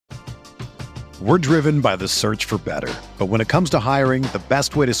We're driven by the search for better. But when it comes to hiring, the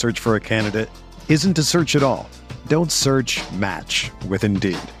best way to search for a candidate isn't to search at all. Don't search, match with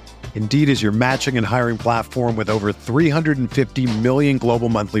Indeed. Indeed is your matching and hiring platform with over 350 million global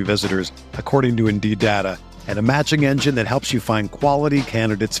monthly visitors, according to Indeed data, and a matching engine that helps you find quality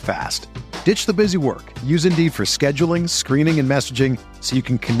candidates fast. Ditch the busy work. Use Indeed for scheduling, screening, and messaging so you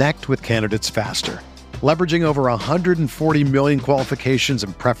can connect with candidates faster. Leveraging over 140 million qualifications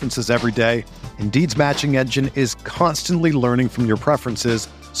and preferences every day, Indeed's matching engine is constantly learning from your preferences,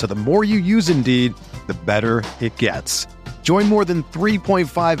 so the more you use Indeed, the better it gets. Join more than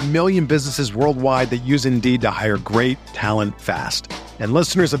 3.5 million businesses worldwide that use Indeed to hire great talent fast. And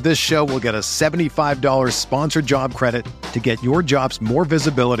listeners of this show will get a $75 sponsored job credit to get your jobs more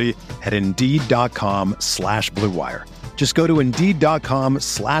visibility at Indeed.com/Blue Wire. Just go to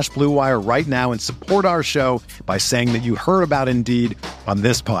Indeed.com/Blue Wire right now and support our show by saying that you heard about Indeed on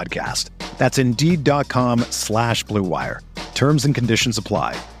this podcast. That's Indeed.com/Blue Wire. Terms and conditions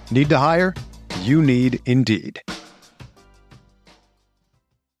apply. Need to hire? You need Indeed.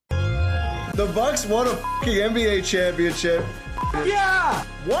 The Bucks won a fucking NBA championship. Yeah!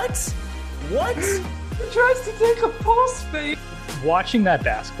 What? He tries to take a post fake. Watching that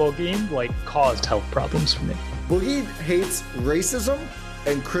basketball game, caused health problems for me. Boogie hates racism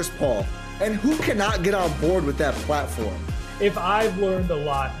and Chris Paul. And who cannot get on board with that platform? If I've learned a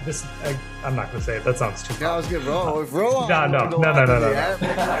lot, I'm not going to say it. That sounds too I was going to roll. No.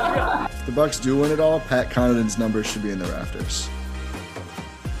 If the Bucks do win it all, Pat Connaughton's numbers should be in the rafters.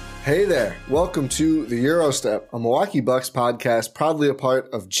 Hey there. Welcome to the Eurostep, a Milwaukee Bucks podcast, proudly a part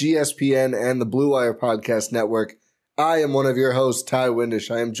of GSPN and the Blue Wire Podcast Network. I am one of your hosts, Ty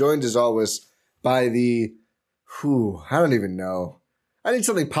Windish. I am joined as always by I don't even know. I need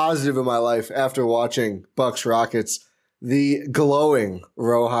something positive in my life after watching Bucks Rockets. The glowing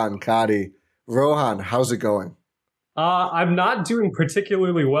Rohan Kadi. Rohan, how's it going? I'm not doing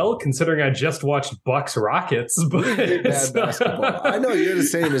particularly well considering I just watched Bucks Rockets, but bad basketball. I know you're the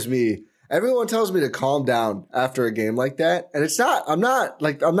same as me. Everyone tells me to calm down after a game like that, and it's not. I'm not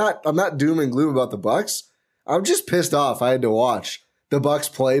doom and gloom about the Bucks. I'm just pissed off. I had to watch the Bucks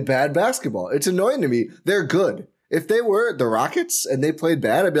play bad basketball. It's annoying to me. They're good. If they were the Rockets and they played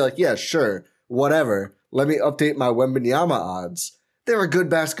bad, I'd be like, yeah, sure, whatever. Let me update my Wembanyama odds. They're a good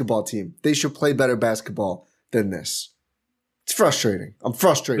basketball team. They should play better basketball than this. It's frustrating. I'm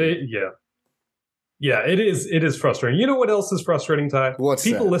frustrated. Yeah, it is. It is frustrating. You know what else is frustrating, Ty? What's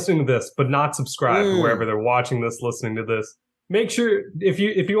People that? listening to this but not subscribed wherever they're watching this, listening to this. Make sure if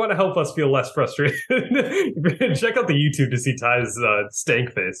you want to help us feel less frustrated, check out the YouTube to see Ty's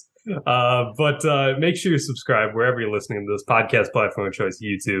stank face. But make sure you subscribe wherever you're listening to this podcast platform of choice.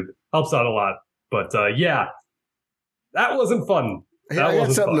 YouTube helps out a lot. But yeah, that wasn't fun. I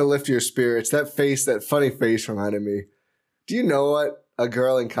got something to lift your spirits. That funny face reminded me. Do you know what a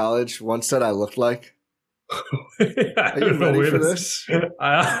girl in college once said I looked like? Are you ready for this?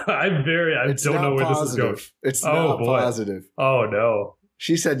 I don't know where this is going. It's not positive. Oh, no.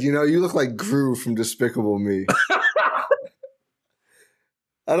 She said, you look like Jrue from Despicable Me.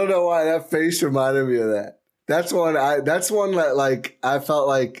 I don't know why that face reminded me of that. That's one that I felt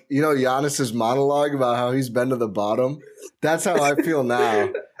like, Giannis's monologue about how he's been to the bottom. That's how I feel now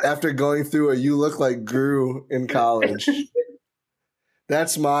after going through you look like Jrue in college.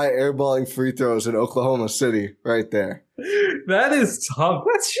 That's my airballing free throws in Oklahoma City right there. That is tough.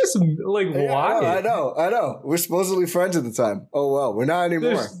 That's just why? I know. We're supposedly friends at the time. Oh, well, we're not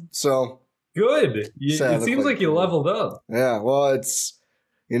anymore. So good. It seems like you leveled up. Yeah, well, it's,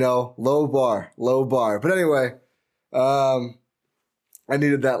 low bar. But anyway, I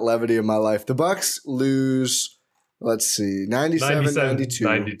needed that levity in my life. The Bucks lose,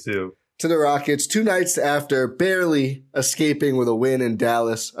 97-92. To the Rockets 2 nights after barely escaping with a win in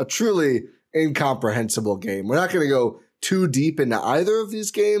Dallas, a truly incomprehensible game. We're not going to go too deep into either of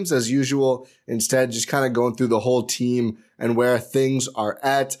these games as usual. Instead, just kind of going through the whole team and where things are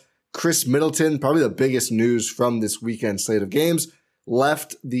at. Chris Middleton, probably the biggest news from this weekend slate of games,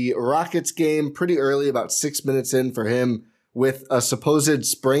 left the Rockets game pretty early, about 6 minutes in for him with a supposed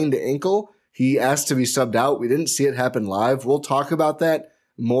sprained ankle. He asked to be subbed out. We didn't see it happen live. We'll talk about that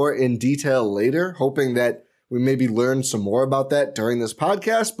more in detail later, hoping that we maybe learn some more about that during this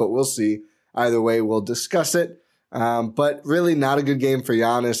podcast, but we'll see. Either way, we'll discuss it. But really not a good game for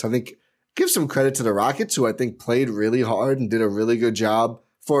Giannis. I think give some credit to the Rockets, who I think played really hard and did a really good job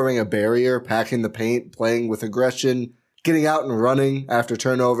forming a barrier, packing the paint, playing with aggression, getting out and running after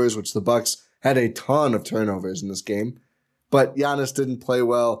turnovers, which the Bucks had a ton of turnovers in this game. But Giannis didn't play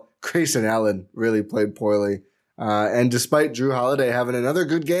well. Grayson Allen really played poorly. And despite Jrue Holiday having another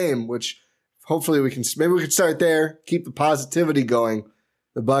good game, which hopefully we can start there, keep the positivity going.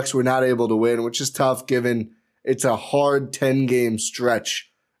 The Bucks were not able to win, which is tough given it's a hard 10-game stretch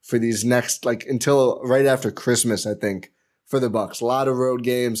for these next, until right after Christmas, I think, for the Bucks. A lot of road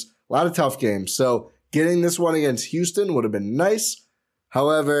games, a lot of tough games. So getting this one against Houston would have been nice.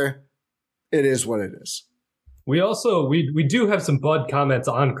 However, it is what it is. We also do have some Bud comments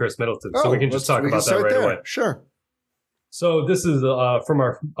on Chris Middleton, so we can just talk about that right away. Sure. So this is from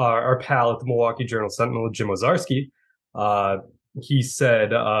our pal at the Milwaukee Journal-Sentinel, Jim Ozarski. He said,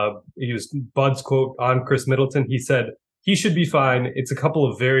 he was Bud's quote on Chris Middleton. He said, he should be fine. It's a couple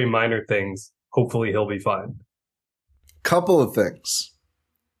of very minor things. Hopefully he'll be fine. Couple of things.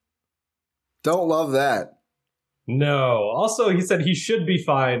 Don't love that. No. Also, he said he should be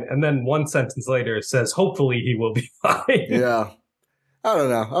fine. And then one sentence later says, hopefully he will be fine. Yeah. I don't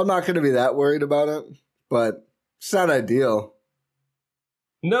know. I'm not going to be that worried about it, but it's not ideal.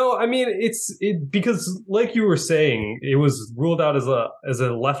 No, I mean, because like you were saying, it was ruled out as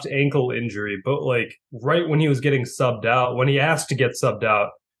a left ankle injury, but right when he was getting subbed out, when he asked to get subbed out,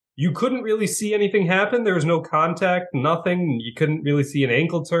 you couldn't really see anything happen. There was no contact, nothing. You couldn't really see an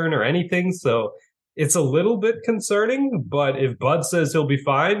ankle turn or anything. So it's a little bit concerning, but if Bud says he'll be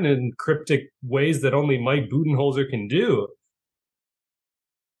fine in cryptic ways that only Mike Budenholzer can do,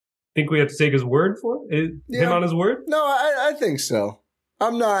 think we have to take his word for it? Him on his word? No, I think so.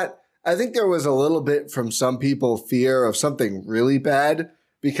 I think there was a little bit from some people fear of something really bad,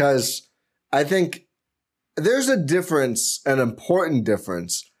 because I think there's a difference, an important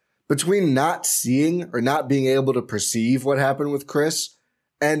difference, between not seeing or not being able to perceive what happened with Chris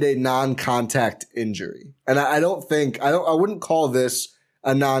and a non-contact injury. And I wouldn't call this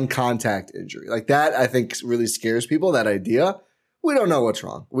a non-contact injury. Like that, I think really scares people, that idea. We don't know what's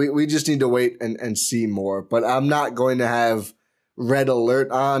wrong. We just need to wait and see more. But I'm not going to have red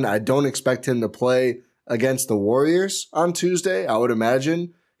alert on. I don't expect him to play against the Warriors on Tuesday. I would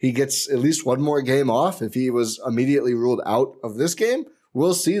imagine he gets at least one more game off if he was immediately ruled out of this game.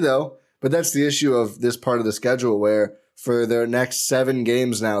 We'll see though. But that's the issue of this part of the schedule, where for their next 7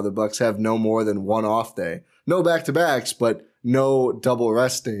 games now, the Bucks have no more than one off day. No back-to-backs, but no double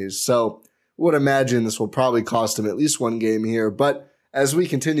rest days. So would imagine this will probably cost him at least one game here. But as we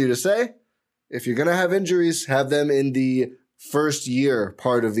continue to say, if you're going to have injuries, have them in the first year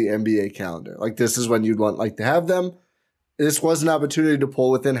part of the NBA calendar. Like this is when you'd want to have them. This was an opportunity to pull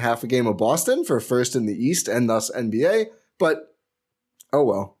within half a game of Boston for first in the East and thus NBA. But oh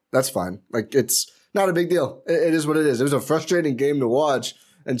well, that's fine. It's not a big deal. It is what it is. It was a frustrating game to watch,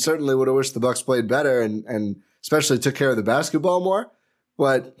 and certainly would have wished the Bucks played better and especially took care of the basketball more.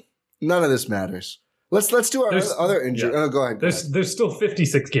 But none of this matters. Let's do our other injury. Yeah. Oh, go ahead. There's still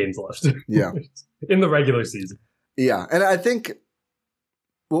 56 games left. Yeah. In the regular season. Yeah, and I think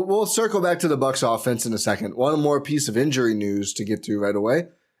we'll circle back to the Bucks offense in a second. One more piece of injury news to get to right away.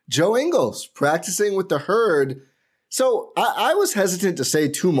 Joe Ingles practicing with the Herd. So I was hesitant to say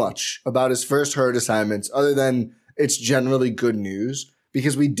too much about his first Herd assignments, other than it's generally good news,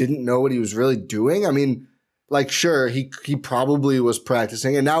 because we didn't know what he was really doing. I mean, sure, he probably was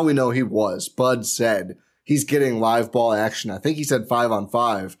practicing, and now we know he was. Bud said he's getting live ball action. I think he said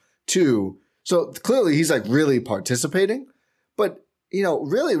 5-on-5 too. So clearly he's really participating, but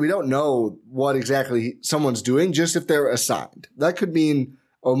really we don't know what exactly someone's doing, just if they're assigned. That could mean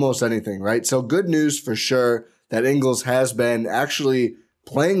almost anything, right? So good news for sure that Ingles has been actually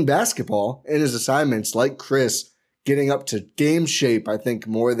playing basketball in his assignments, like Chris, getting up to game shape, I think,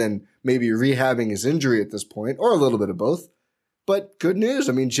 more than maybe rehabbing his injury at this point, or a little bit of both. But good news.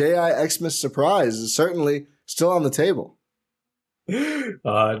 I mean, J.I. Xmas surprise is certainly still on the table.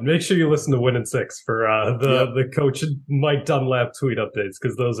 Make sure you listen to Win and Six for the coach Mike Dunlap tweet updates,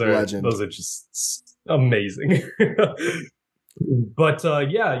 because those are just amazing. But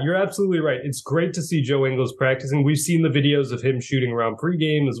yeah, you're absolutely right. It's great to see Joe Ingles practicing. We've seen the videos of him shooting around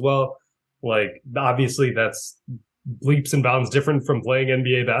pregame as well. Obviously that's leaps and bounds different from playing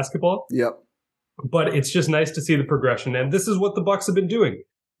NBA basketball. Yep. But it's just nice to see the progression, and this is what the Bucks have been doing.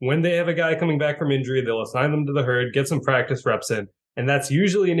 When they have a guy coming back from injury, they'll assign them to the Herd, get some practice reps in. And that's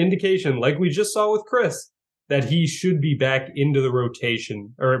usually an indication, like we just saw with Chris, that he should be back into the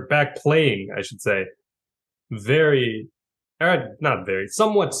rotation, or back playing, I should say,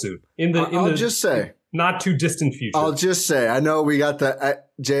 somewhat soon. I'll just say, not too distant future. I'll just say, I know we got the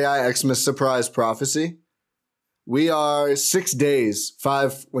J.I. Xmas surprise prophecy. We are 6 days,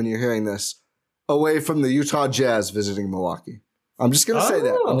 5 when you're hearing this, away from the Utah Jazz visiting Milwaukee. I'm just going to say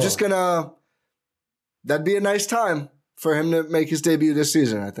that. I'm just going to, that'd be a nice time for him to make his debut this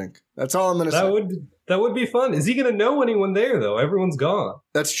season, I think. That's all I'm going to say. That would be fun. Is he going to know anyone there, though? Everyone's gone.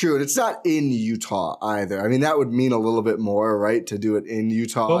 That's true. And it's not in Utah either. I mean, that would mean a little bit more, right, to do it in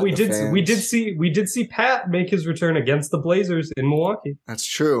Utah. But we did see Pat make his return against the Blazers in Milwaukee. That's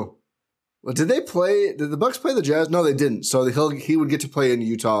true. Well, did the Bucks play the Jazz? No, they didn't. So he would get to play in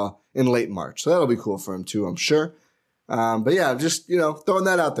Utah in late March. So that'll be cool for him too, I'm sure. But yeah, just, throwing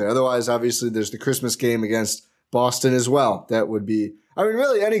that out there. Otherwise, obviously, there's the Christmas game against Boston as well. That would be,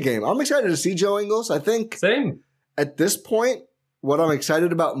 really any game. I'm excited to see Joe Ingles. I think same at this point, what I'm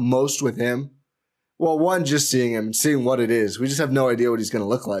excited about most with him, well, one, just seeing him and seeing what it is. We just have no idea what he's going to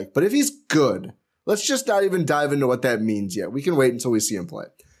look like. But if he's good, let's just not even dive into what that means yet. We can wait until we see him play.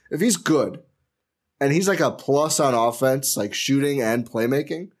 If he's good and he's like a plus on offense, like shooting and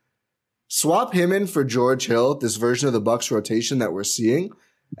playmaking, swap him in for George Hill, this version of the Bucks rotation that we're seeing.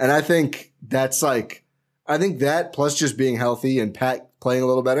 And I think that plus just being healthy and Pat playing a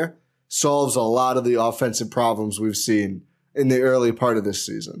little better solves a lot of the offensive problems we've seen in the early part of this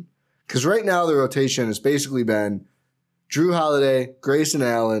season. Because right now the rotation has basically been Jrue Holiday, Grayson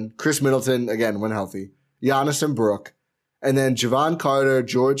Allen, Chris Middleton, again, when healthy, Giannis and Brooke, and then Javon Carter,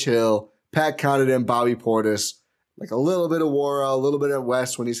 George Hill, Pat Connaughton, Bobby Portis, like a little bit of Wara, a little bit of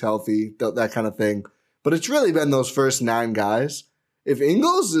West when he's healthy, that kind of thing. But it's really been those first 9 guys. If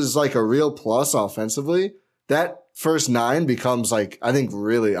Ingles is like a real plus offensively, that first 9 becomes like, I think,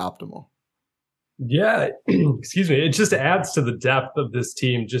 really optimal. Yeah, excuse me. It just adds to the depth of this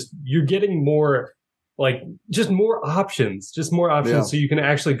team. Just you're getting more, more options, Yeah. So you can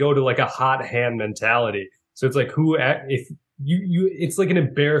actually go to like a hot hand mentality. So it's like it's like an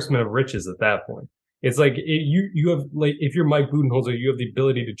embarrassment of riches at that point. It's like you have like if you're Mike Budenholzer, you have the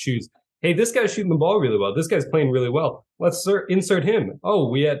ability to choose. Hey, this guy's shooting the ball really well. This guy's playing really well. Let's insert him.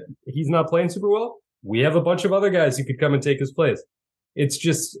 Oh, he's not playing super well. We have a bunch of other guys who could come and take his place. It's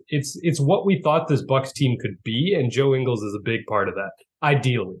just it's what we thought this Bucks team could be, and Joe Ingles is a big part of that.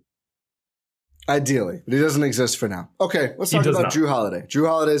 Ideally, but he doesn't exist for now. Okay, let's talk about Jrue Holiday. Jrue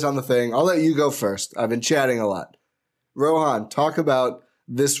Holiday's on the thing. I'll let you go first. I've been chatting a lot. Rohan, talk about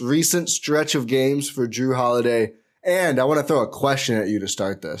this recent stretch of games for Jrue Holiday. And I want to throw a question at you to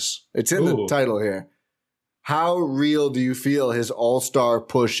start this. It's in the title here. How real do you feel his all-star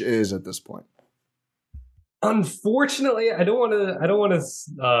push is at this point? Unfortunately, I don't want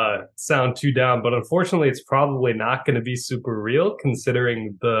to sound too down, but unfortunately, it's probably not going to be super real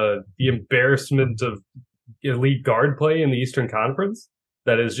considering the embarrassment of elite guard play in the Eastern Conference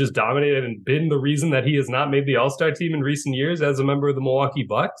that has just dominated and been the reason that he has not made the All-Star team in recent years as a member of the Milwaukee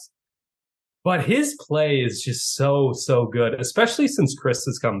Bucks. But his play is just so good, especially since Chris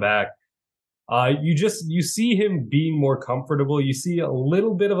has come back. You see him being more comfortable. You see a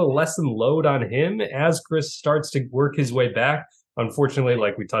little bit of a lessened load on him as Chris starts to work his way back. Unfortunately,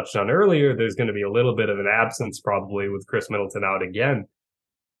 like we touched on earlier, there's going to be a little bit of an absence probably with Chris Middleton out again.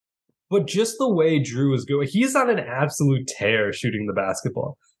 But just the way Jrue is going, he's on an absolute tear shooting the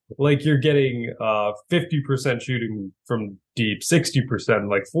basketball. Like you're getting 50% shooting from deep, 60%,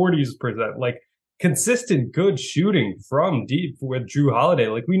 like 40%, like consistent good shooting from deep with Jrue Holiday.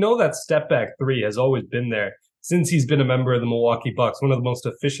 Like we know that step back 3 has always been there since he's been a member of the Milwaukee Bucks, one of the most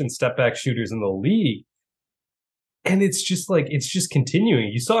efficient step back shooters in the league. And it's just continuing.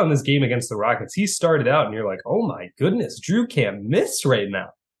 You saw in this game against the Rockets, he started out and you're like, oh my goodness, Jrue can't miss right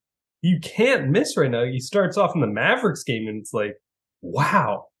now. You can't miss right now. He starts off in the Mavericks game and it's like,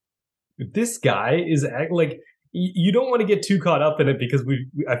 wow. This guy is like, you don't want to get too caught up in it because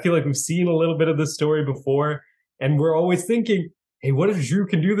I feel like we've seen a little bit of this story before and we're always thinking, hey, what if Jrue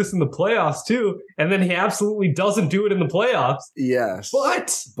can do this in the playoffs too? And then he absolutely doesn't do it in the playoffs. Yes.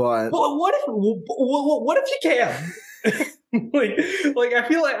 But what if you can? like I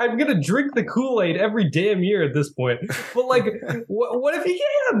feel like I'm going to drink the Kool-Aid every damn year at this point. But like, what if he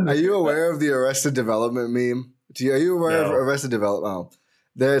can? Are you aware of the Arrested Development meme? Are you aware of Arrested Development? Oh.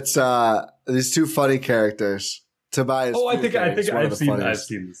 There's these 2 funny characters. Tobias. Oh, I think I've seen this.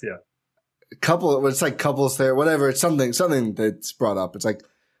 Yeah. It's like couples there, whatever. It's something that's brought up. It's like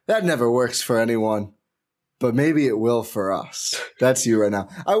that never works for anyone, but maybe it will for us. That's you right now.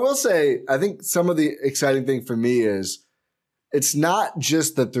 I will say, I think some of the exciting thing for me is it's not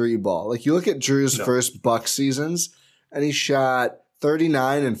just the 3 ball. Like you look at Jrue's first Bucks seasons, and he shot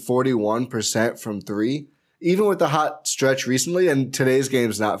 39 and 41% from 3. Even with the hot stretch recently, and today's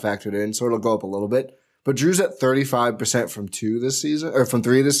game's not factored in, so it'll go up a little bit. But Jrue's at 35% from 2 this season, or from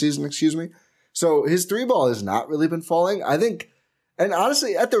 3 this season, excuse me. So his 3 ball has not really been falling. I think, and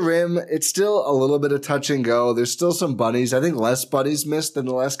honestly, at the rim, it's still a little bit of touch and go. There's still some bunnies. I think less bunnies missed than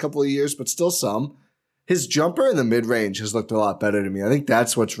the last couple of years, but still some. his jumper in the mid-range has looked a lot better to me. I think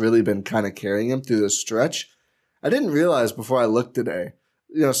that's what's really been kind of carrying him through this stretch. I didn't realize before I looked today,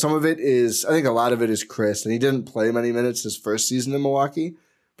 some of it is, I think a lot of it is Chris, and he didn't play many minutes his first season in Milwaukee,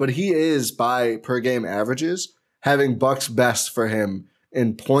 but he is, by per-game averages, having Buck's best for him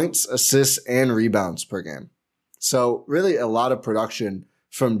in points, assists, and rebounds per game. So really a lot of production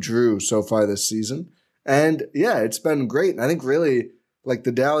from Jrue so far this season. And yeah, it's been great. And I think really like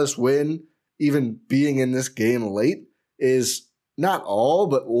the Dallas win, even being in this game late, is not all,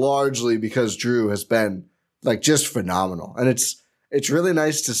 but largely because Jrue has been like just phenomenal. And it's really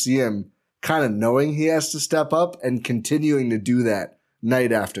nice to see him kind of knowing he has to step up and continuing to do that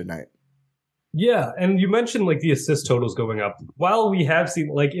night after night. Yeah, and you mentioned like the assist totals going up. While we have seen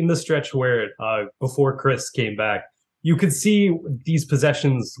like in the stretch where before Chris came back, you could see these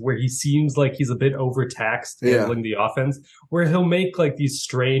possessions where he seems like he's a bit overtaxed handling the offense, where he'll make like these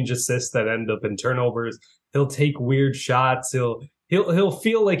strange assists that end up in turnovers. He'll take weird shots. He'll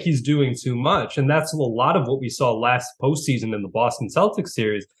feel like he's doing too much, and that's a lot of what we saw last postseason in the Boston Celtics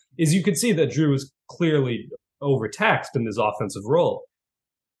series. Is you could see that Jrue was clearly overtaxed in his offensive role.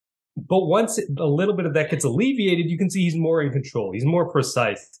 But once a little bit of that gets alleviated, you can see he's more in control. He's more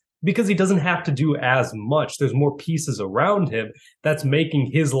precise because he doesn't have to do as much. There's more pieces around him that's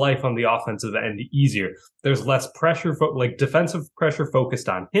making his life on the offensive end easier. There's less pressure, like defensive pressure focused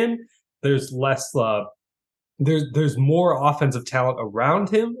on him. There's less, there's more offensive talent around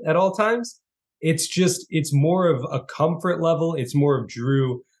him at all times. It's more of a comfort level. It's more of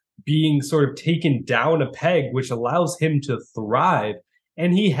Jrue being sort of taken down a peg, which allows him to thrive.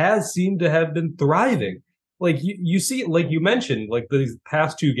 And he has seemed to have been thriving. Like you see, like you mentioned, like these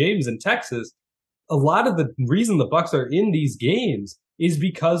past two games in Texas, a lot of the reason the Bucks are in these games is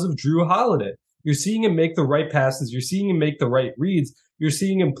because of Jrue Holiday. You're seeing him make the right passes. You're seeing him make the right reads. You're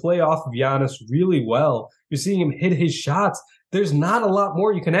seeing him play off of Giannis really well. You're seeing him hit his shots. There's not a lot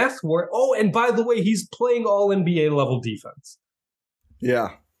more you can ask for. Oh, and by the way, he's playing all NBA level defense. Yeah.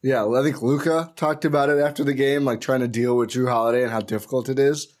 Yeah, I think Luka talked about it after the game, like trying to deal with Jrue Holiday and how difficult it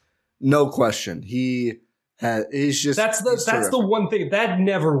is. No question. He's just that's the one thing that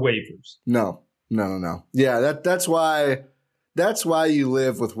never wavers. No. Yeah, that's why you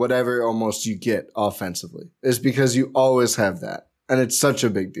live with whatever almost you get offensively, is because you always have that. And it's such a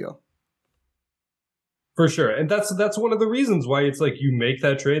big deal. For sure. And that's one of the reasons why it's like you make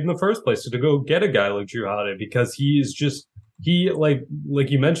that trade in the first place, to go get a guy like Jrue Holiday, because he is just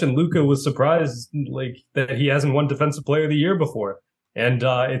like you mentioned, Luka was surprised like that he hasn't won Defensive Player of the Year before. And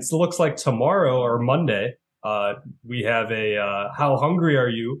it looks like tomorrow or Monday, we have a How Hungry Are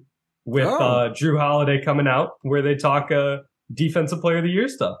You with Jrue Holiday coming out, where they talk Defensive Player of the Year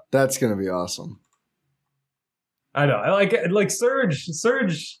stuff. That's going to be awesome. I know. I like Serge.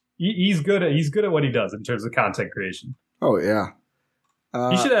 He's good at what he does in terms of content creation. Oh yeah.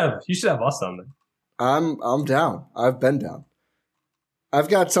 He should have us on there. I'm down. I've been down. I've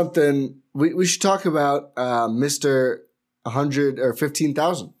got something we should talk about. Mr. 100 or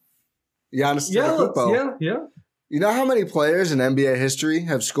 15,000. Giannis Antetokounmpo. Yeah. You know how many players in NBA history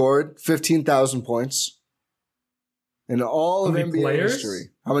have scored 15,000 points in all of NBA history?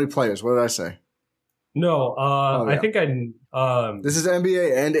 How many players? What did I say? No, I think this is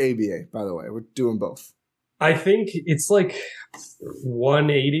NBA and ABA, by the way. We're doing both. I think it's like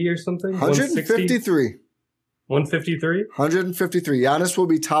 180 or something. 153. 153? 153. Giannis will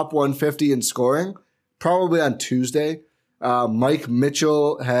be top 150 in scoring, probably on Tuesday. Mike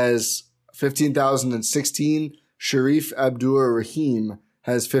Mitchell has 15,016. Sharif Abdur-Rahim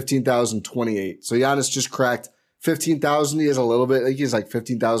has 15,028. So Giannis just cracked 15,000. He has a little bit. I think he's like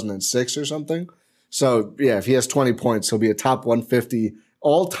 15,006 or something. So, yeah, if he has 20 points, he'll be a top 150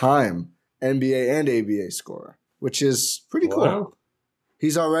 all-time NBA and ABA scorer, which is pretty cool. Wow.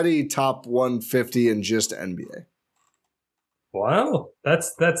 He's already top 150 in just NBA. Wow.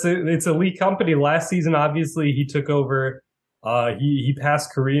 It's elite company. Last season, obviously, he took over. He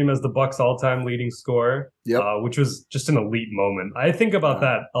passed Kareem as the Bucks all-time leading scorer, which was just an elite moment. I think about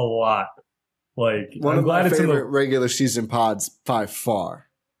that a lot. Like, one of my favorite regular season pods by far.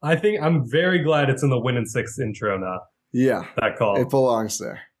 I think I'm very glad it's in the Win in Six intro now. Yeah. That call. It belongs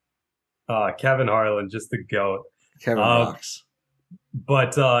there. Kevin Harlan, just the GOAT. Kevin rocks.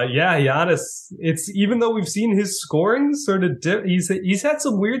 But Giannis, it's even though we've seen his scoring sort of he's had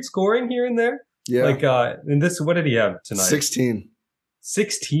some weird scoring here and there. Yeah. Like in this, what did he have tonight?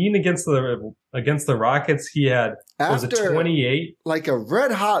 16 against the Rockets. He had was it 28? Like a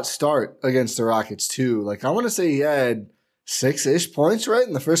red hot start against the Rockets too. Like I want to say he had 6-ish points right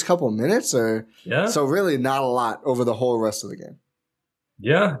in the first couple of minutes, or so really not a lot over the whole rest of the game.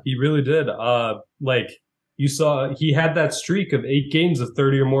 Yeah, he really did. You saw he had that streak of 8 games of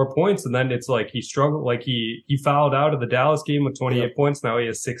 30 or more points, and then it's like he struggled. Like he fouled out of the Dallas game with 28 points. Now he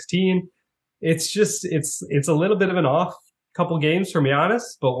has 16. It's just it's a little bit of an off couple games from Giannis,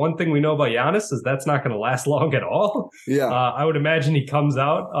 but one thing we know about Giannis is that's not going to last long at all. Yeah, I would imagine he comes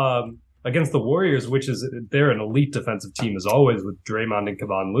out against the Warriors, which is they're an elite defensive team as always with Draymond and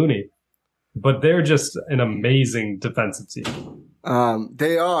Kevon Looney, but they're just an amazing defensive team.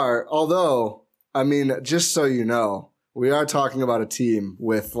 They are, although. I mean, just so you know, we are talking about a team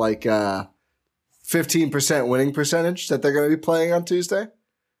with like 15% winning percentage that they're going to be playing on Tuesday.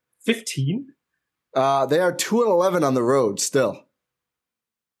 15? They are 2-11 on the road still.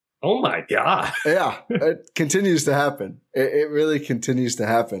 Oh my God. Yeah, it continues to happen. It really continues to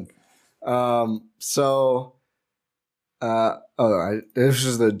happen. This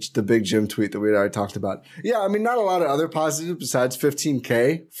was the big Jim tweet that we had already talked about. Yeah, I mean, not a lot of other positives besides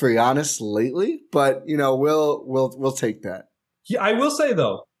 15K for Giannis lately, but you know, we'll take that. Yeah, I will say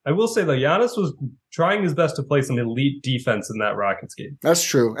though, Giannis was trying his best to play some elite defense in that Rockets game. That's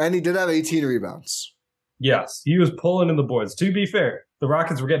true, and he did have 18 rebounds. Yes, he was pulling in the boards. To be fair, the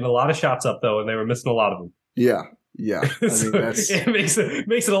Rockets were getting a lot of shots up though, and they were missing a lot of them. Yeah. I so mean, it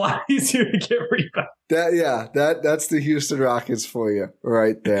makes it a lot easier to get rebounds. That's the Houston Rockets for you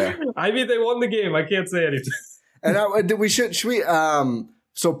right there. I mean, they won the game. I can't say anything. And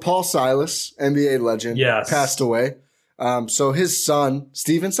so Paul Silas, NBA legend, passed away. So his son,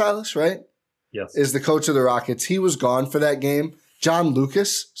 Steven Silas, right? Yes. Is the coach of the Rockets. He was gone for that game. John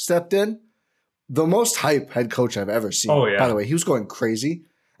Lucas stepped in. The most hype head coach I've ever seen. Oh, yeah. By the way, he was going crazy.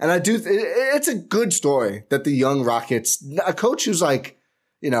 And it's a good story that the young Rockets, a coach who's like,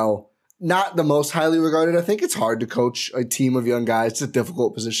 you know, not the most highly regarded. I think it's hard to coach a team of young guys. It's a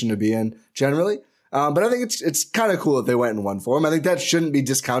difficult position to be in generally. But I think it's kind of cool that they went and won for him. I think that shouldn't be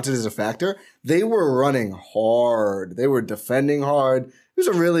discounted as a factor. They were running hard. They were defending hard. It was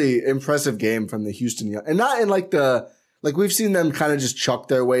a really impressive game from the Houston Young, and not in like we've seen them kind of just chuck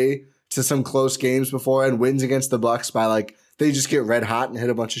their way to some close games before and wins against the Bucks by like, they just get red hot and hit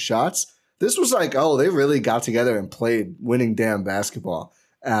a bunch of shots. This was like, oh, they really got together and played winning damn basketball.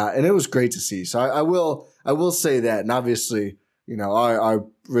 And it was great to see. So I will say that. And obviously, you know, our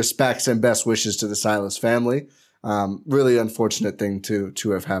respects and best wishes to the Silas family. Really unfortunate thing to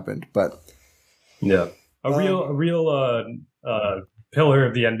have happened, but yeah, a real pillar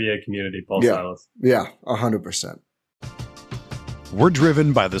of the NBA community, Paul Silas. Yeah, 100%. We're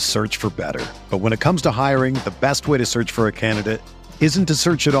driven by the search for better. But when it comes to hiring, the best way to search for a candidate isn't to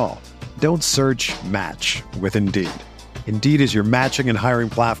search at all. Don't search, match with Indeed. Indeed is your matching and hiring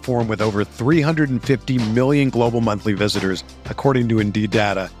platform with over 350 million global monthly visitors, according to Indeed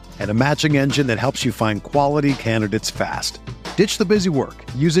data, and a matching engine that helps you find quality candidates fast. Ditch the busy work.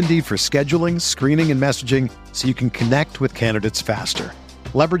 Use Indeed for scheduling, screening, and messaging so you can connect with candidates faster.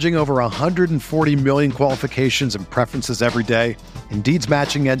 Leveraging over 140 million qualifications and preferences every day, Indeed's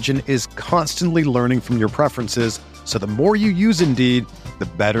matching engine is constantly learning from your preferences, so the more you use Indeed, the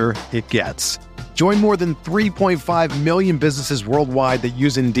better it gets. Join more than 3.5 million businesses worldwide that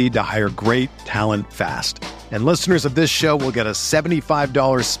use Indeed to hire great talent fast. And listeners of this show will get a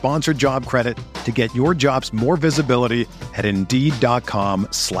 $75 sponsored job credit to get your jobs more visibility at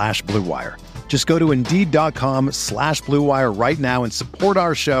Indeed.com/Blue Wire. Just go to Indeed.com/Blue Wire right now and support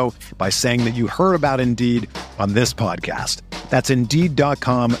our show by saying that you heard about Indeed on this podcast. That's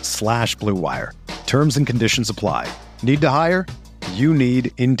Indeed.com/Blue Wire. Terms and conditions apply. Need to hire? You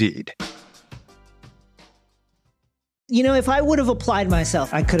need Indeed. You know, if I would have applied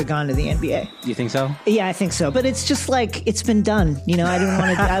myself, I could have gone to the NBA. You think so? Yeah, I think so. But it's just like, it's been done. You know,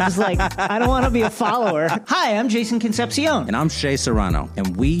 I was like, I don't want to be a follower. Hi, I'm Jason Concepcion. And I'm Shea Serrano.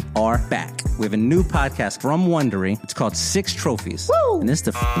 And we are back. We have a new podcast from Wondery. It's called Six Trophies. Woo! And it's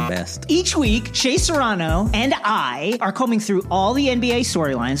the best. Each week, Shea Serrano and I are combing through all the NBA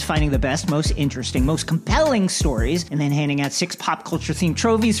storylines, finding the best, most interesting, most compelling stories, and then handing out 6 pop culture themed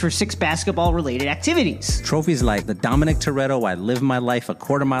trophies for 6 basketball related activities. Trophies like the Dominic Toretto I Live My Life a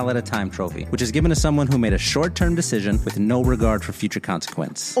Quarter Mile at a Time trophy, which is given to someone who made a short-term decision with no regard for future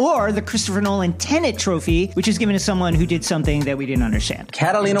consequence. Or the Christopher Nolan Tenet trophy, which is given to someone who did something that we didn't understand.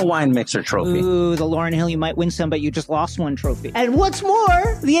 Catalina Wine Mixer trophy. Ooh, the Lauryn Hill You Might Win Some, but You Just Lost One trophy. And what's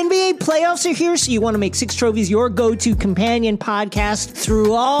more, the NBA playoffs are here, so you want to make 6 Trophies your go-to companion podcast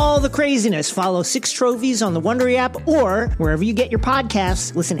through all the craziness. Follow 6 Trophies on the Wondery app or wherever you get your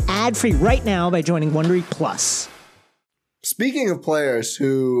podcasts. Listen ad-free right now by joining Wondery Plus. Speaking of players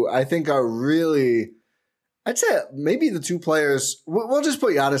who I think are really, I'd say maybe the 2 players, we'll just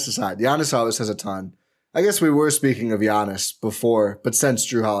put Giannis aside. Giannis always has a ton. I guess we were speaking of Giannis before, but since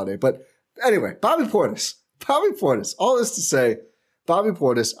Jrue Holiday. But anyway, Bobby Portis. All this to say, Bobby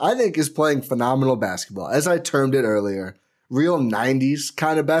Portis, I think, is playing phenomenal basketball. As I termed it earlier, real 90s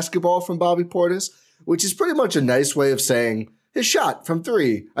kind of basketball from Bobby Portis, which is pretty much a nice way of saying his shot from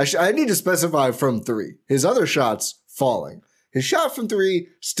three. I need to specify from three. His other shots falling. His shot from three,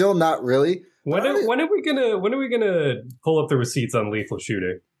 still not really. When are we gonna pull up the receipts on lethal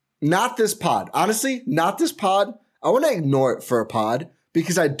shooting? Not this pod. Honestly, not this pod. I want to ignore it for a pod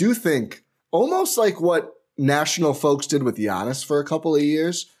because I do think almost like what national folks did with Giannis for a couple of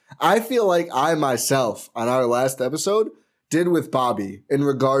years, I feel like I myself on our last episode did with Bobby in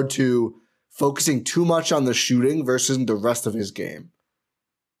regard to focusing too much on the shooting versus the rest of his game.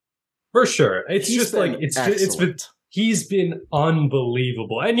 For sure. He's been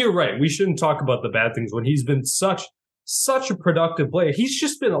unbelievable. And you're right. We shouldn't talk about the bad things when he's been such a productive player. He's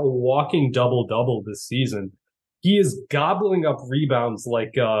just been a walking double-double this season. He is gobbling up rebounds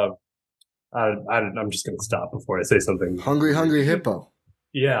like, I'm just going to stop before I say something. Hungry hippo.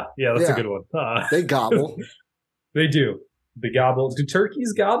 Yeah, that's a good one. They gobble. They do. They gobble. Do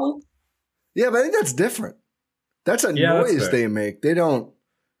turkeys gobble? Yeah, but I think that's different. That's a noise they make. They're not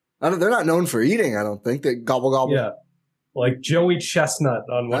known for eating, I don't think. They gobble, gobble. Yeah. Like Joey Chestnut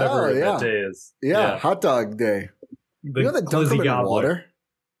on whatever that day is. Yeah, hot dog day. You know they dunk them in water?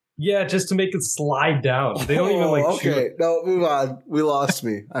 Yeah, just to make it slide down. They don't even shoot. Okay, no, move on. We lost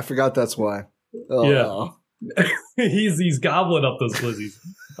me. I forgot that's why. Oh. Yeah. he's gobbling up those glizzies.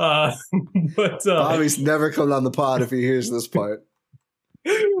 But Bobby's never coming on the pod if he hears this part.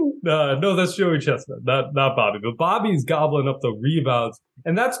 No, that's Joey Chestnut, not Bobby. But Bobby's gobbling up the rebounds.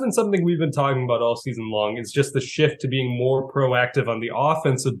 And that's been something we've been talking about all season long. It's just the shift to being more proactive on the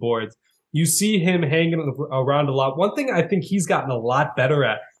offensive boards. You see him hanging around a lot. One thing I think he's gotten a lot better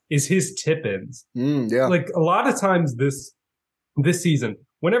at is his tip-ins. Yeah. Like a lot of times this season,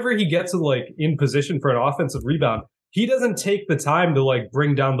 whenever he gets in position for an offensive rebound, he doesn't take the time to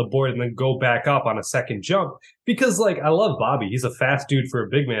bring down the board and then go back up on a second jump because I love Bobby. He's a fast dude for a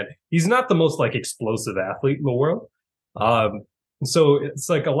big man. He's not the most explosive athlete in the world. So it's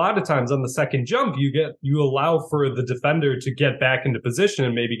a lot of times on the second jump, you allow for the defender to get back into position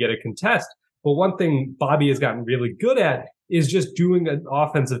and maybe get a contest. But one thing Bobby has gotten really good at is just doing an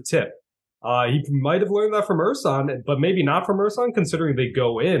offensive tip. He might have learned that from Ersan, but maybe not from Ersan, considering they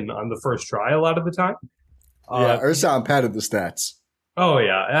go in on the first try a lot of the time. Ersan padded the stats. Oh,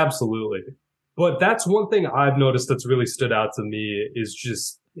 yeah, absolutely. But that's one thing I've noticed that's really stood out to me is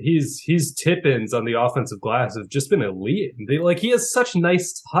just his tip-ins on the offensive glass have just been elite. He has such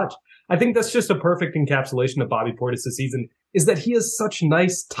nice touch. I think that's just a perfect encapsulation of Bobby Portis this season, is that he has such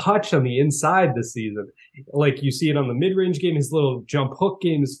nice touch on the inside this season. You see it on the mid-range game, his little jump hook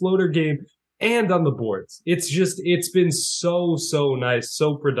game, his floater game, and on the boards. It's been so nice,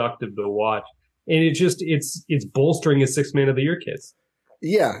 so productive to watch. And it's bolstering his Sixth Man of the Year case.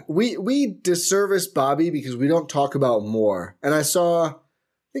 Yeah, we disservice Bobby because we don't talk about more. And I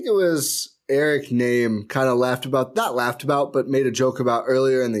think it was Eric Name kind of but made a joke about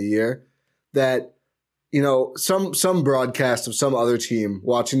earlier in the year that, some broadcast of some other team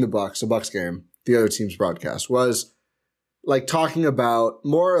watching the Bucks game, the other team's broadcast was talking about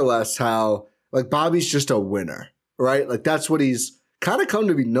more or less how Bobby's just a winner, right? That's what he's kind of come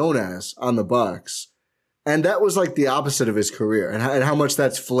to be known as on the Bucks. And that was the opposite of his career and how much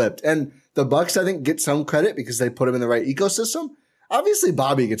that's flipped. And the Bucks, I think, get some credit because they put him in the right ecosystem. Obviously,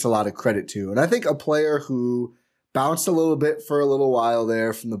 Bobby gets a lot of credit too. And I think a player who bounced a little bit for a little while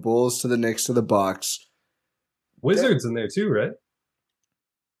there from the Bulls to the Knicks to the Bucks. Wizards in there too, right?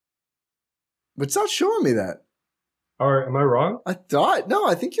 But it's not showing me that. Or am I wrong? I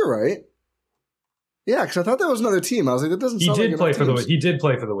think you're right. Yeah, because I thought that was another team. I was like, that doesn't sound like He did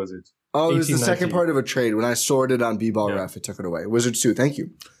play for the Wizards. Oh, it was the second part of a trade. When I sorted on B-Ball Ref, it took it away. Wizards too, thank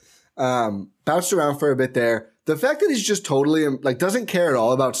you. Bounced around for a bit there. The fact that he's just totally, doesn't care at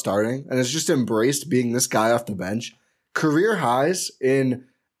all about starting and has just embraced being this guy off the bench. Career highs in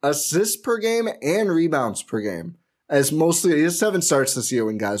assists per game and rebounds per game. As mostly, he has 7 starts this year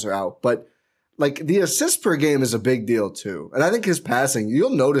when guys are out. But, the assists per game is a big deal too. And I think his passing, you'll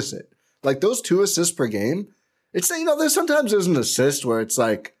notice it. Those 2 assists per game, it's, there's an assist where it's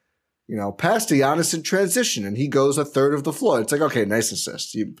pass to Giannis in transition and he goes a third of the floor. It's okay, nice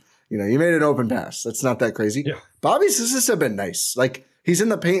assist. You made an open pass. That's not that crazy. Yeah. Bobby's assists have been nice. He's in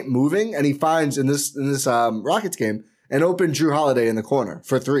the paint moving and he finds in this Rockets game an open Jrue Holiday in the corner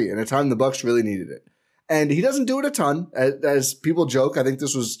for 3 in a time the Bucks really needed it. And he doesn't do it a ton, as people joke. I think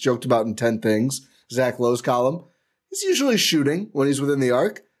this was joked about in 10 Things, Zach Lowe's column. He's usually shooting when he's within the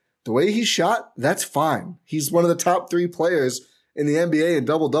arc. the way he shot, that's fine. He's one of the top 3 players in the NBA in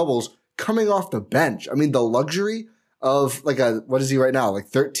double-doubles coming off the bench. I mean, the luxury of what is he right now? Like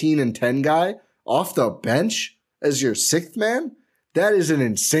 13-10 guy off the bench as your 6th man? That is an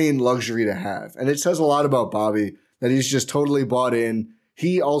insane luxury to have. And it says a lot about Bobby that he's just totally bought in.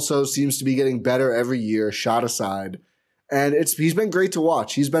 He also seems to be getting better every year, shot aside. And he's been great to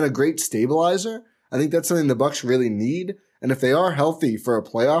watch. He's been a great stabilizer. I think that's something the Bucks really need. And if they are healthy for a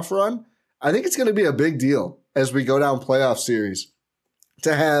playoff run, I think it's going to be a big deal as we go down playoff series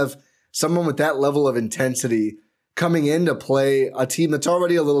to have someone with that level of intensity coming in to play a team that's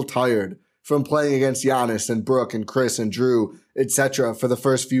already a little tired from playing against Giannis and Brooke and Chris and Jrue, etc. for the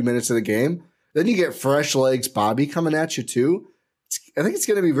first few minutes of the game. Then you get fresh legs Bobby coming at you too. I think it's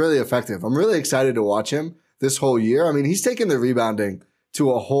going to be really effective. I'm really excited to watch him this whole year. I mean, he's taken the rebounding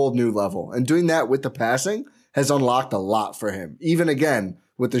to a whole new level, and doing that with the passing has unlocked a lot for him, even again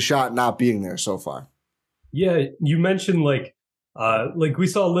with the shot not being there so far. Yeah, you mentioned like we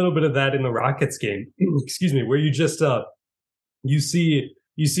saw a little bit of that in the Rockets game. Excuse me, where you just you see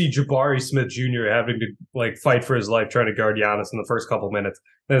Jabari Smith Jr. having to like fight for his life trying to guard Giannis in the first couple minutes.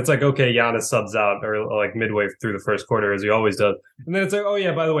 Then it's like, okay, Giannis subs out or like midway through the first quarter as he always does. And then it's like, oh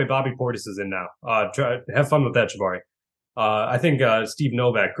yeah, by the way, Bobby Portis is in now. Have fun with that, Jabari. I think Steve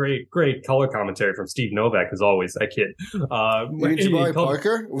Novak, great color commentary from Steve Novak as always. I kid. Jabari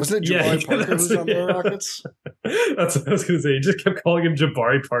Parker? Wasn't it Jabari Parker who's on the Rockets? That's what I was going to say. He just kept calling him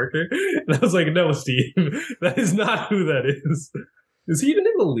Jabari Parker. And I was like, no, Steve, that is not who that is. Is he even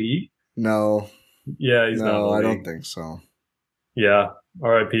in the league? No. Yeah, he's not in the league. I don't think so. Yeah.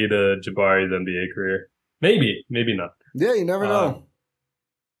 R.I.P. to Jabari's NBA career. Maybe not. Yeah, you never know.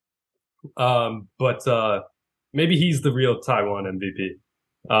 But maybe he's the real Taiwan MVP.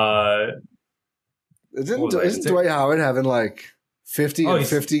 Isn't Dwight Howard having like 50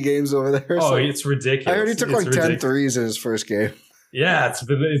 games over there? Oh, it's ridiculous. I heard he took like 10 threes in his first game. Yeah,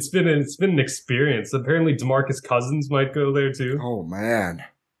 it's been an experience. Apparently, DeMarcus Cousins might go there too. Oh man,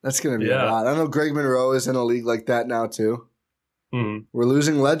 that's gonna be a lot. I know Greg Monroe is in a league like that now too. Mm-hmm. We're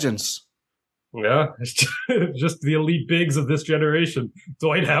losing legends. Yeah, just the elite bigs of this generation: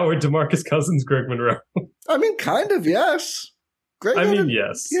 Dwight Howard, DeMarcus Cousins, Greg Monroe. I mean, kind of, yes.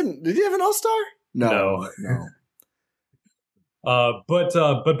 Yes. Did he have an All-Star? No.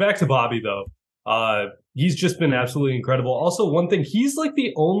 But back to Bobby though. He's just been absolutely incredible. Also, one thing, he's like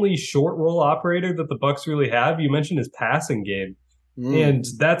the only short roll operator that the Bucks really have. You mentioned his passing game. And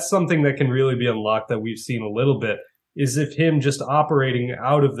that's something that can really be unlocked that we've seen a little bit, is if him just operating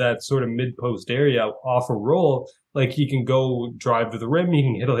out of that sort of mid-post area off a roll, like he can go drive to the rim, he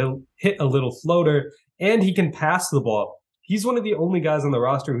can hit a little floater, and he can pass the ball. He's one of the only guys on the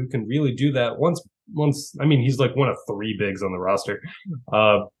roster who can really do that. He's like one of 3 bigs on the roster.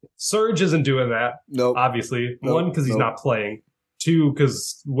 Serge isn't doing that. Nope. Obviously. One, because he's not playing. 2,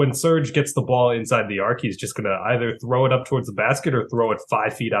 because when Serge gets the ball inside the arc, he's just going to either throw it up towards the basket or throw it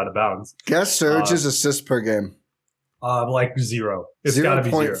 5 feet out of bounds. Guess Serge's assists per game. Like 0. It's got to be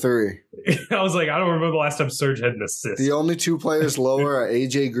 0. 0.3. I was like, I don't remember the last time Serge had an assist. The only 2 players lower are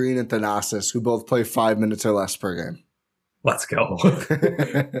AJ Green and Thanasis, who both play 5 minutes or less per game. Let's go.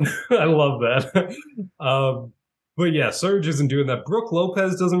 I love that. But yeah, Serge isn't doing that. Brook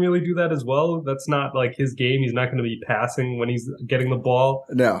Lopez doesn't really do that as well. That's not like his game. He's not going to be passing when he's getting the ball.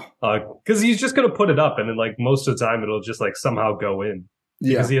 No. Because he's just going to put it up, and then like most of the time it'll just like somehow go in.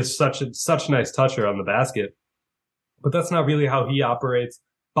 Yeah. Because he has such a nice toucher on the basket. But that's not really how he operates.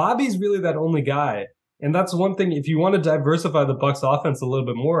 Bobby's really that only guy. And that's one thing, if you want to diversify the Bucks offense a little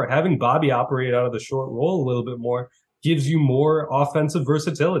bit more, having Bobby operate out of the short roll a little bit more gives you more offensive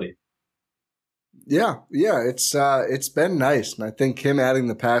versatility. Yeah, it's been nice, and I think him adding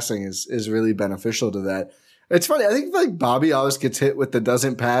the passing is really beneficial to that. It's funny, I think like Bobby always gets hit with the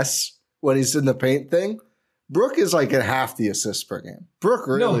doesn't pass when he's in the paint thing. Brooke is like at half the assists per game. Brooke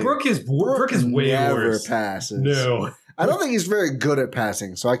is way never worse. Passes. No, I don't think he's very good at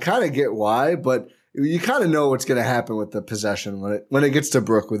passing, so I kind of get why, but you kind of know what's going to happen with the possession when it gets to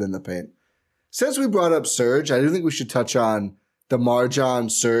Brooke within the paint. Since we brought up Serge, I do think we should touch on the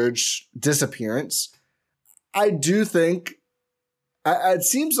Marjon Serge disappearance. I do think it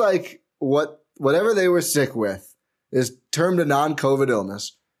seems like whatever they were sick with is termed a non-COVID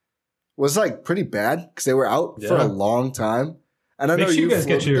illness was like pretty bad because they were out for a long time. And I know you guys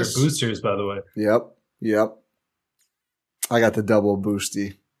get your boosters, by the way. Yep. I got the double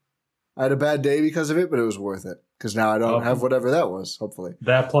boosty. I had a bad day because of it, but it was worth it because now I don't have whatever that was, hopefully.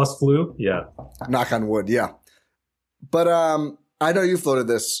 That plus flu? Yeah. Knock on wood, yeah. But I know you floated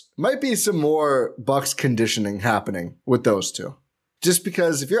this. Might be some more Bucks conditioning happening with those two. Just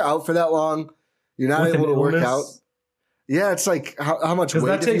because if you're out for that long, you're not able to work out. Yeah, it's like how much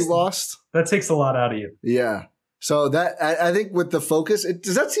weight have you lost? That takes a lot out of you. Yeah. So that I think with the focus,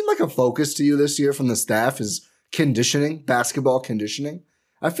 does that seem like a focus to you this year from the staff is conditioning, basketball conditioning?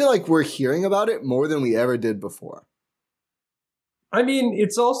 I feel like we're hearing about it more than we ever did before. I mean,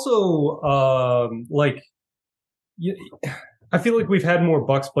 it's also I feel like we've had more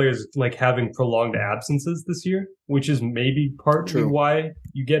Bucks players like having prolonged absences this year, which is maybe partly why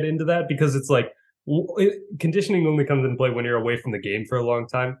you get into that, because it's like conditioning only comes into play when you're away from the game for a long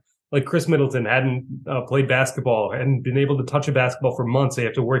time. Like Chris Middleton hadn't played basketball and been able to touch a basketball for months. So you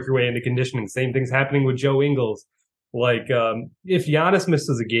have to work your way into conditioning. Same thing's happening with Joe Ingles. Like if Giannis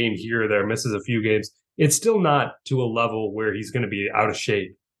misses a game here or there, misses a few games, it's still not to a level where he's going to be out of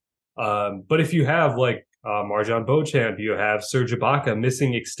shape. But if you have like Marjan Beauchamp, you have Serge Ibaka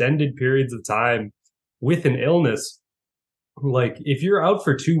missing extended periods of time with an illness. Like if you're out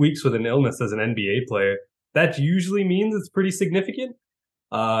for 2 weeks with an illness as an NBA player, that usually means it's pretty significant.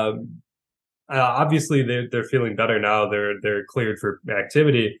 Obviously they're feeling better now. They're cleared for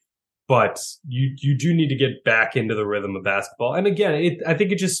activity, but you do need to get back into the rhythm of basketball. And again, I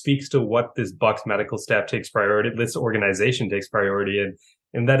think it just speaks to what this Bucks medical staff takes priority, this organization takes priority in,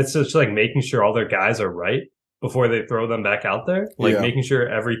 and that it's just like making sure all their guys are right before they throw them back out there. Like making sure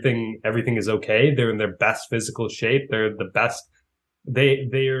everything is okay. They're in their best physical shape. They're the best.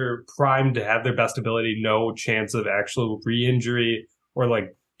 They're primed to have their best ability. No chance of actual re-injury or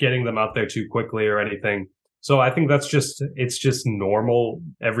like getting them out there too quickly or anything. So I think it's just normal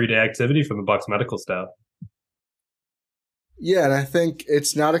everyday activity from the Bucks medical staff. Yeah, and I think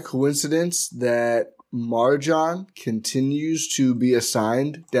it's not a coincidence that Marjan continues to be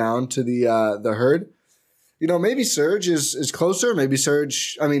assigned down to the herd. You know, maybe Serge is closer. Maybe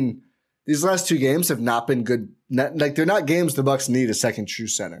Serge. I mean, these last two games have not been good. They're not games the Bucks need a second true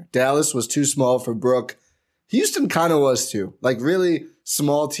center. Dallas was too small for Brook. Houston kind of was too. Like really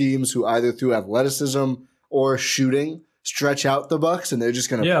small teams who either through athleticism or shooting stretch out the Bucks, and they're just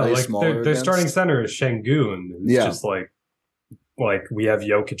going to play like smaller. Their starting center is Şengün. It's just like we have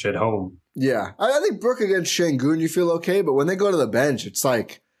Jokic at home. Yeah, I think Brook against Şengün, you feel okay, but when they go to the bench, it's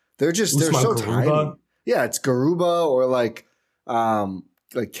like they're so Garuba. tiny. Yeah, it's Garuba or like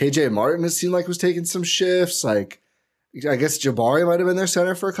KJ Martin. It seemed like was taking some shifts. Like I guess Jabari might have been their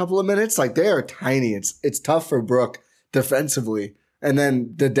center for a couple of minutes. Like they are tiny. It's tough for Brook defensively. And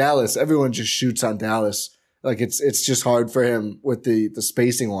then the Dallas, everyone just shoots on Dallas. Like it's just hard for him with the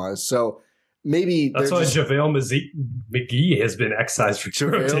spacing wise. So maybe that's why JaVale McGee has been excised for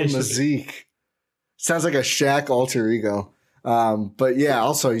JaVale McGee. Sounds like a Shaq alter ego. But yeah,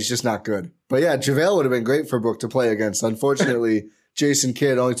 also he's just not good. But yeah, JaVale would have been great for Brook to play against. Unfortunately, Jason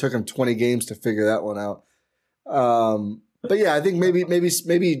Kidd only took him 20 games to figure that one out. But yeah, I think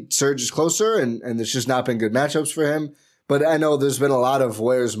maybe Serge is closer and there's just not been good matchups for him. But I know there's been a lot of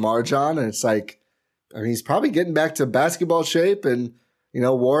where's Marjan, and it's like, I mean, he's probably getting back to basketball shape, and you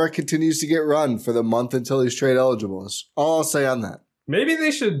know, Warwick continues to get run for the month until he's trade eligible. That's all I'll say on that. Maybe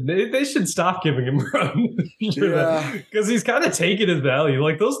they should stop giving him run. Because he's kind of taken his value.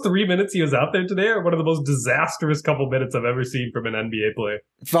 Like those 3 minutes he was out there today are one of the most disastrous couple minutes I've ever seen from an NBA player.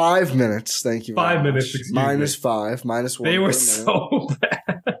 5 minutes, thank you. 5 minutes, excuse me. -5, -1. They were so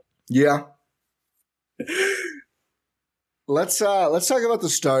bad. Yeah. Let's talk about the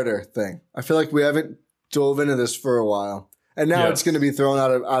starter thing. I feel like we haven't dove into this for a while, and now it's going to be thrown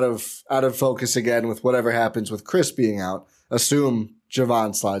out of focus again with whatever happens with Chris being out. Assume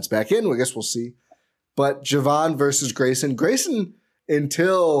Javon slides back in. I guess we'll see. But Javon versus Grayson. Grayson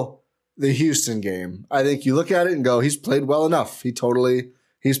until the Houston game. I think you look at it and go, he's played well enough.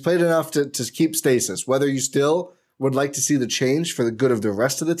 He's played enough to keep stasis. Whether you still would like to see the change for the good of the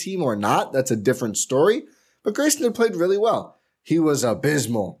rest of the team or not, that's a different story. But Grayson had played really well. He was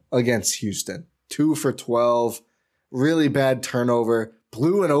abysmal against Houston. 2 for 12, really bad turnover,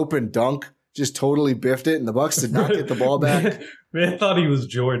 blew an open dunk, just totally biffed it, and the Bucks did not get the ball back. Man, I thought he was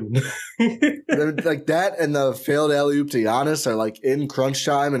Jordan. Like that and the failed alley-oop to Giannis are like in crunch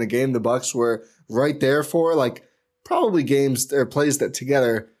time in a game the Bucks were right there for. Like probably games or plays that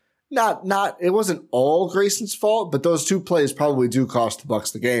together, it wasn't all Grayson's fault, but those two plays probably do cost the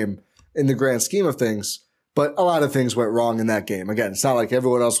Bucks the game in the grand scheme of things. But a lot of things went wrong in that game. Again, it's not like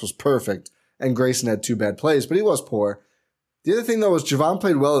everyone else was perfect and Grayson had 2 bad plays, but he was poor. The other thing, though, was Javon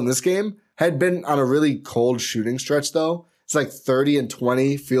played well in this game, had been on a really cold shooting stretch, though. It's like 30 and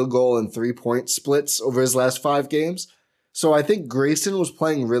 20 field goal and 3-point splits over his last 5 games. So I think Grayson was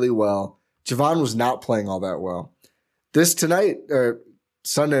playing really well. Javon was not playing all that well. This tonight, or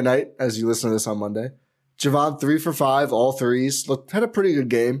Sunday night, as you listen to this on Monday, Javon 3 for 5, all threes. Had a pretty good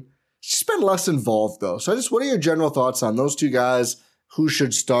game. She's been less involved though. So what are your general thoughts on those two guys? Who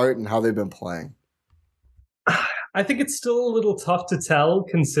should start and how they've been playing? I think it's still a little tough to tell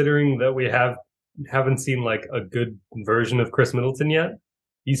considering that we haven't seen like a good version of Chris Middleton yet.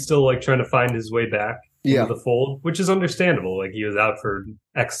 He's still like trying to find his way back into the fold, which is understandable. Like he was out for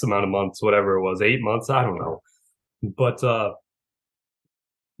X amount of months, whatever it was, 8 months, I don't know. But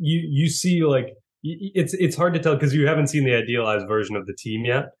you see like it's hard to tell because you haven't seen the idealized version of the team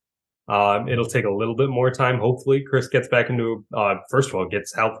yet. It'll take a little bit more time. Hopefully, Chris gets back into first of all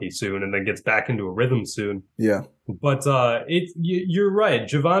gets healthy soon, and then gets back into a rhythm soon. Yeah, but you're right.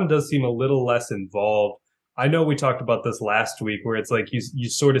 Javon does seem a little less involved. I know we talked about this last week, where it's like you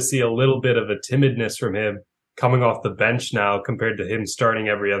sort of see a little bit of a timidness from him coming off the bench now compared to him starting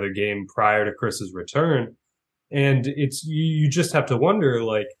every other game prior to Chris's return, and it's you just have to wonder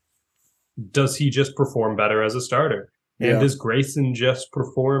like, does he just perform better as a starter? And does Grayson just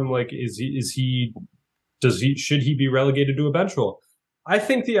perform like should he be relegated to a bench role? I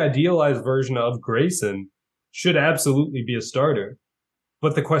think the idealized version of Grayson should absolutely be a starter.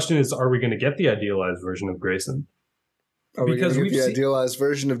 But the question is, are we going to get the idealized version of Grayson? Are we going to get the idealized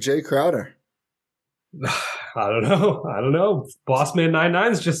version of Jay Crowder? I don't know. Bossman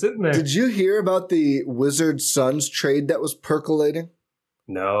 99's just sitting there. Did you hear about the Wizards Suns trade that was percolating?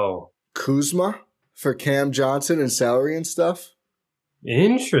 No. Kuzma for Cam Johnson and salary and stuff.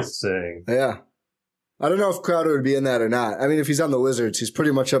 Interesting. Yeah. I don't know if Crowder would be in that or not. I mean, if he's on the Wizards, he's pretty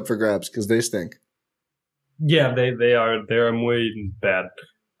much up for grabs because they stink. Yeah, they are. They're way bad.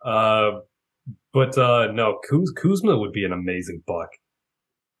 But no, Kuzma would be an amazing Buck.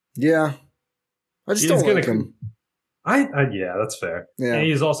 Yeah. I just don't like him. Yeah, that's fair. Yeah. And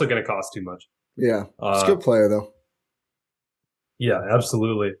he's also going to cost too much. Yeah. He's a good player, though. Yeah,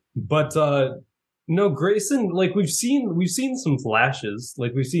 absolutely. But no, Grayson, like we've seen some flashes.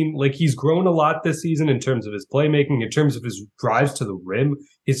 Like we've seen like he's grown a lot this season in terms of his playmaking, in terms of his drives to the rim.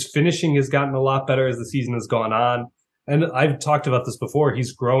 His finishing has gotten a lot better as the season has gone on. And I've talked about this before.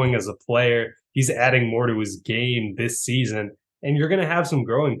 He's growing as a player. He's adding more to his game this season. And you're going to have some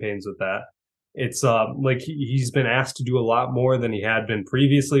growing pains with that. It's like he's been asked to do a lot more than he had been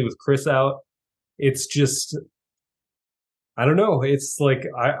previously with Chris out. It's just, I don't know. It's like,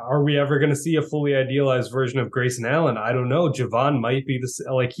 are we ever going to see a fully idealized version of Grayson Allen? I don't know. Javon might be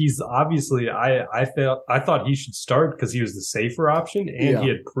like he's obviously. I thought he should start because he was the safer option and he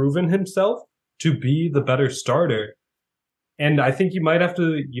had proven himself to be the better starter. And I think you might have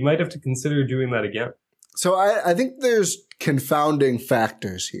to consider doing that again. So I think there's confounding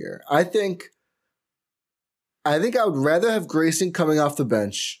factors here. I think I would rather have Grayson coming off the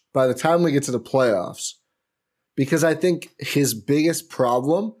bench by the time we get to the playoffs, because I think his biggest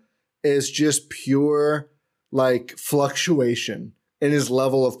problem is just pure like fluctuation in his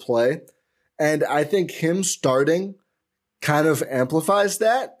level of play. And I think him starting kind of amplifies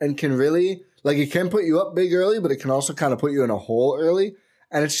that and can really, like, it can put you up big early, but it can also kind of put you in a hole early.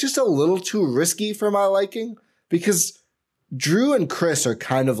 And it's just a little too risky for my liking because Jrue and Chris are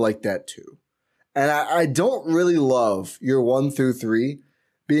kind of like that too. And I don't really love your 1 through 3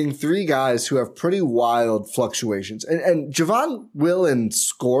 being 3 guys who have pretty wild fluctuations. And Javon will in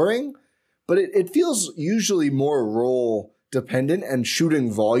scoring, but it feels usually more role dependent and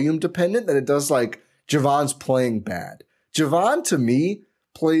shooting volume dependent than it does like Javon's playing bad. Javon, to me,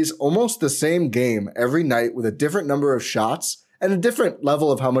 plays almost the same game every night with a different number of shots and a different level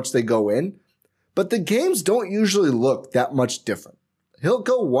of how much they go in. But the games don't usually look that much different. He'll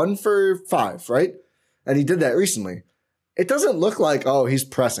go 1 for 5, right? And he did that recently. It doesn't look like, oh, he's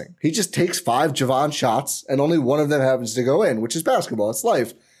pressing. He just takes 5 Javon shots and only one of them happens to go in, which is basketball. It's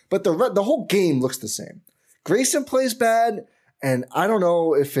life. But the whole game looks the same. Grayson plays bad, and I don't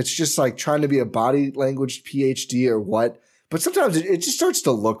know if it's just like trying to be a body language PhD or what, but sometimes it just starts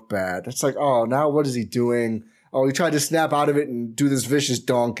to look bad. It's like, oh, now what is he doing? Oh, he tried to snap out of it and do this vicious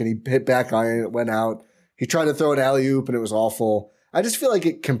dunk, and he hit back on it and it went out. He tried to throw an alley-oop, and it was awful. I just feel like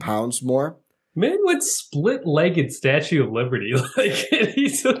it compounds more. Man went split-legged Statue of Liberty. Like he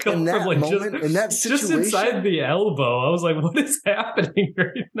took him from like just inside the elbow. I was like, what is happening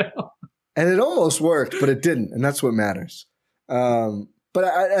right now? And it almost worked, but it didn't, and that's what matters. But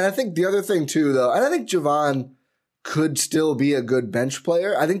I think the other thing too, though, and I think Javon could still be a good bench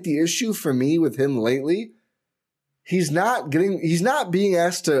player. I think the issue for me with him lately, he's not being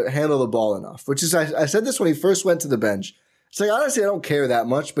asked to handle the ball enough, which is, I said this when he first went to the bench. It's like, honestly, I don't care that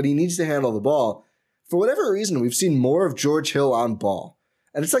much, but he needs to handle the ball. For whatever reason, we've seen more of George Hill on ball.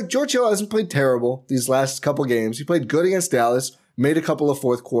 And it's like George Hill hasn't played terrible these last couple games. He played good against Dallas, made a couple of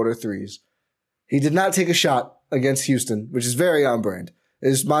fourth quarter threes. He did not take a shot against Houston, which is very on brand. It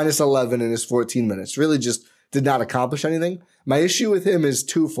is minus 11 in his 14 minutes. Really just did not accomplish anything. My issue with him is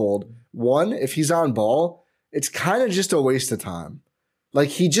twofold. One, if he's on ball, it's kind of just a waste of time. Like,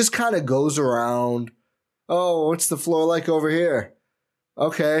 he just kind of goes around. Oh, what's the floor like over here?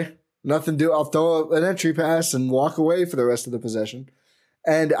 Okay, nothing to do. I'll throw an entry pass and walk away for the rest of the possession.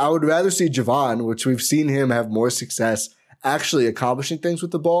 And I would rather see Javon, which we've seen him have more success actually accomplishing things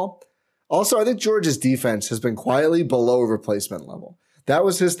with the ball. Also, I think George's defense has been quietly below replacement level. That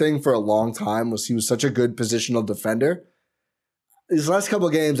was his thing for a long time, was he was such a good positional defender. These last couple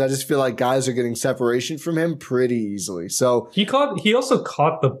of games, I just feel like guys are getting separation from him pretty easily. So he also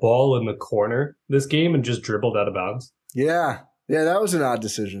caught the ball in the corner this game and just dribbled out of bounds. Yeah, that was an odd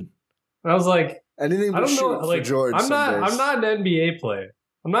decision. I was like, anything but shoot for George. I'm not an NBA player.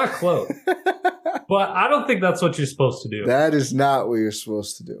 I'm not close. But I don't think that's what you're supposed to do. That is not what you're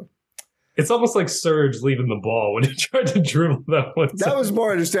supposed to do. It's almost like Serge leaving the ball when he tried to dribble that one. That was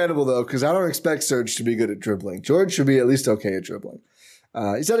more understandable, though, because I don't expect Serge to be good at dribbling. George should be at least okay at dribbling.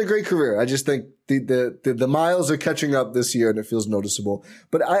 He's had a great career. I just think the miles are catching up this year, and it feels noticeable.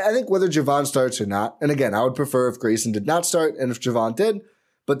 But I think whether Javon starts or not, and again, I would prefer if Grayson did not start and if Javon did,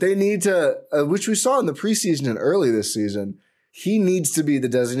 but they need to, which we saw in the preseason and early this season, he needs to be the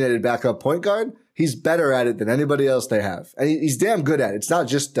designated backup point guard. He's better at it than anybody else they have. And he's damn good at it. It's not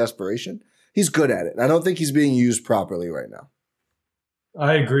just desperation. He's good at it. I don't think he's being used properly right now.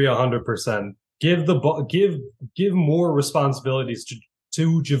 I agree 100%. Give the ball, give more responsibilities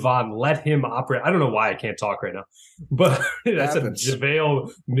to Javon. Let him operate. I don't know why I can't talk right now, but I said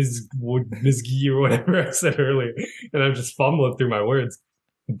JaVale Mizgi or whatever I said earlier, and I'm just fumbling through my words.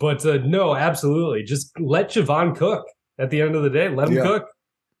 But no, absolutely. Just let Javon cook. At the end of the day, let him cook.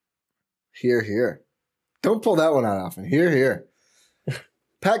 Here. Don't pull that one out often. Here.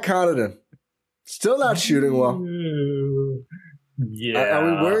 Pat Connaughton. Still not shooting well. Yeah. Are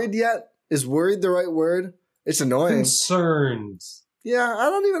we worried yet? Is worried the right word? It's annoying. Concerned. Yeah, I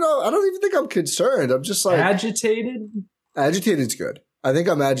don't even know. I don't even think I'm concerned. I'm just like... Agitated? Agited's good. I think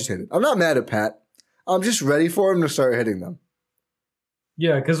I'm agitated. I'm not mad at Pat. I'm just ready for him to start hitting them.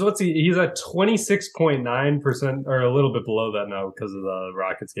 Yeah, because he's at 26.9%, or a little bit below that now because of the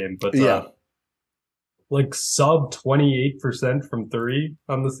Rockets game. But like sub 28% from three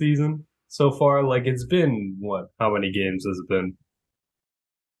on the season so far. Like, it's been how many games has it been?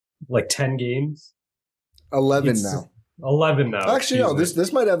 Like 10 games? 11 now. 11 now. Actually, no.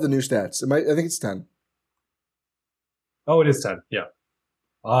 This might have the new stats. I think it's 10. Oh, it is 10. Yeah.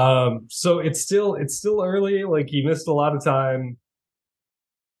 So it's still early. Like, he missed a lot of time.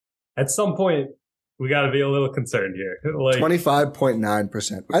 At some point, we got to be a little concerned here. Like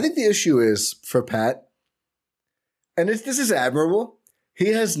 25.9%. I think the issue is for Pat, and this is admirable.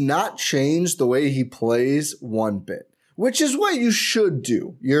 He has not changed the way he plays one bit, which is what you should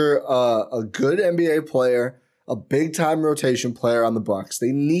do. You're a good NBA player, a big time rotation player on the Bucks.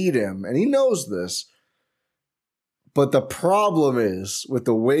 They need him, and he knows this. But the problem is with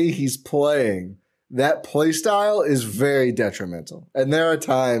the way he's playing, that play style is very detrimental. And there are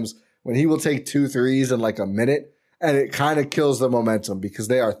times when he will take 2 threes in like a minute, and it kind of kills the momentum because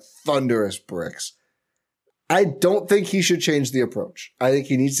they are thunderous bricks. I don't think he should change the approach. I think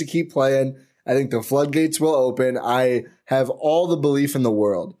he needs to keep playing. I think the floodgates will open. I have all the belief in the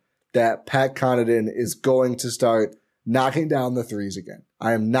world that Pat Connaughton is going to start knocking down the threes again.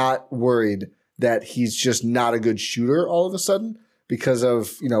 I am not worried that he's just not a good shooter all of a sudden because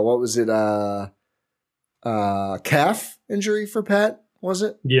of, what was it? Calf injury for Pat, was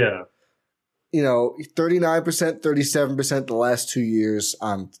it? Yeah. 39%, 37% the last 2 years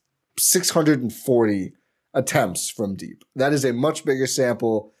on 640 attempts from deep. That is a much bigger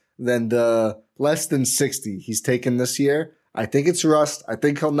sample than the less than 60 he's taken this year. I think it's rust. I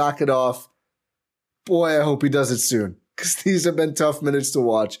think he'll knock it off. Boy, I hope he does it soon because these have been tough minutes to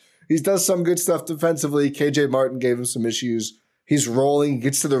watch. He does some good stuff defensively. KJ Martin gave him some issues. He's rolling,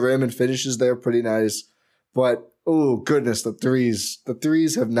 gets to the rim and finishes there pretty nice. But, oh, goodness, the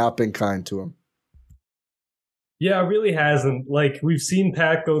threes have not been kind to him. Yeah, it really hasn't. Like, we've seen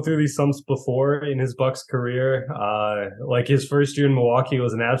Pat go through these slumps before in his Bucks career. Like, his first year in Milwaukee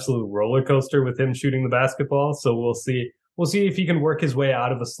was an absolute roller coaster with him shooting the basketball. So we'll see. We'll see if he can work his way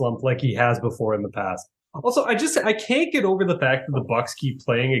out of a slump like he has before in the past. Also, I can't get over the fact that the Bucks keep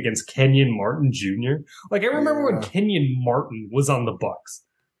playing against Kenyon Martin Jr. Like, I remember when Kenyon Martin was on the Bucks.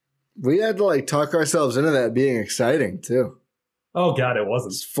 We had to talk ourselves into that being exciting too. Oh God, it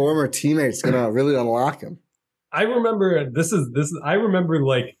wasn't. His former teammates gonna really unlock him. I remember I remember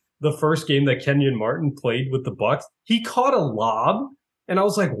the first game that Kenyon Martin played with the Bucks. He caught a lob And I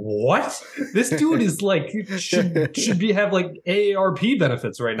was like, what? This dude is like, should have like AARP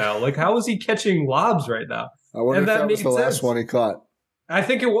benefits right now. Like, how is he catching lobs right now? I wonder if that was the last one he caught. I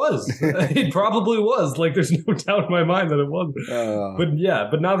think it was. It probably was. Like, there's no doubt in my mind that it was.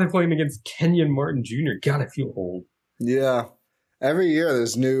 But now they're playing against Kenyon Martin Jr. God, I feel old. Yeah. Every year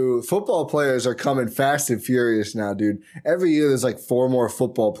there's new football players are coming fast and furious now, dude. Every year there's like 4 more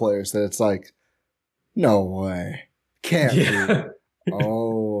football players that it's like, no way. Can't be.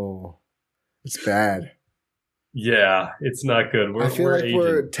 Oh, it's bad. Yeah, it's not good. I feel like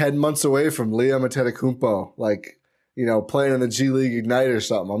we're 10 months away from Liam Antetokounmpo, like, playing in the G League Ignite or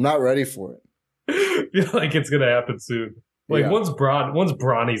something. I'm not ready for it. I feel like it's going to happen soon. Like, once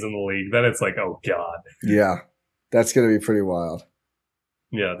Bronny's in the league, then it's like, oh, God. Yeah, that's going to be pretty wild.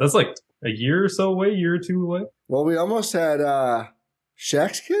 Yeah, that's like a year or so away, year or 2 away. Well, we almost had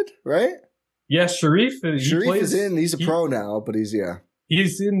Shaq's kid, right? Yeah, Sharif. Sharif is in. He's a pro now, but he's at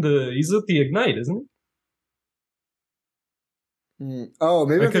the Ignite, isn't he? Oh,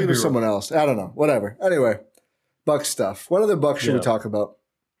 maybe I'm thinking of someone else. I don't know. Whatever. Anyway, Bucks stuff. What other Bucks should we talk about?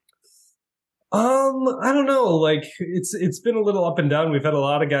 I don't know. Like, it's been a little up and down. We've had a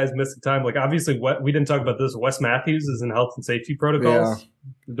lot of guys missing time. Like, obviously, we didn't talk about this. Wes Matthews is in health and safety protocols.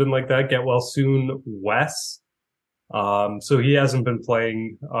 Yeah. Didn't like that. Get well soon, Wes. So he hasn't been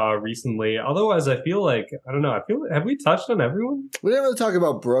playing recently. Otherwise, I feel like, I don't know. Have we touched on everyone? We didn't really talk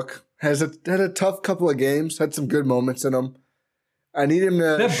about Brook. Had a tough couple of games. Had some good moments in them. I need him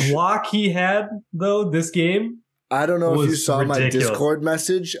to. That block he had though this game. I don't know if you saw my Discord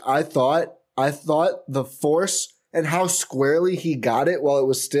message. I thought the force and how squarely he got it while it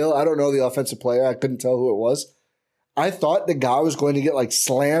was still. I don't know the offensive player. I couldn't tell who it was. I thought the guy was going to get like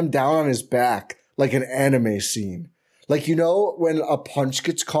slammed down on his back like an anime scene. Like, when a punch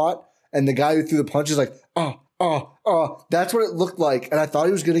gets caught and the guy who threw the punch is like, that's what it looked like. And I thought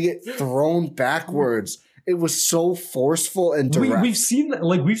he was going to get thrown backwards. It was so forceful and direct. We've seen that.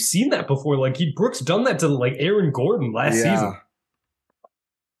 Like, we've seen that before. Like, Brooks done that to like Aaron Gordon last season.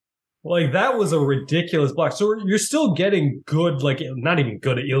 Like, that was a ridiculous block. So you're still getting good, like, not even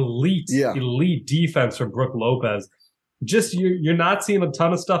good, elite defense from Brook Lopez. Just you're not seeing a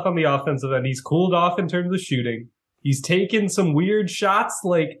ton of stuff on the offensive end. He's cooled off in terms of shooting. He's taken some weird shots,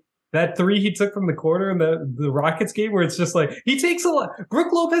 like that 3 he took from the corner in the Rockets game, where it's just like he takes a lot.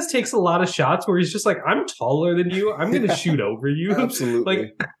 Brook Lopez takes a lot of shots where he's just like, I'm taller than you. I'm going to shoot over you. Absolutely.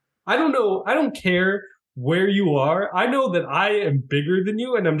 Like, I don't know. I don't care where you are. I know that I am bigger than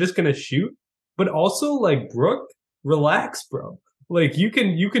you and I'm just going to shoot. But also, like, Brook, relax, bro. Like, you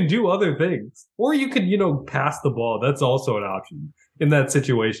can do other things. Or you can, pass the ball. That's also an option in that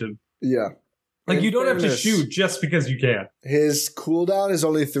situation. Yeah. Like, you don't have to shoot just because you can. His cooldown is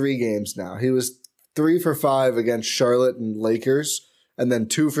only 3 games now. He was 3 for 5 against Charlotte and Lakers, and then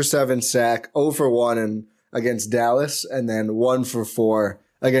 2 for 7 sack, 0 for 1 against Dallas, and then 1 for 4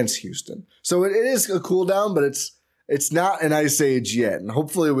 against Houston. So it is a cooldown, but it's not an ice age yet, and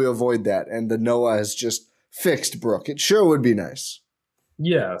hopefully we avoid that. And the Noah has just fixed Brook. It sure would be nice.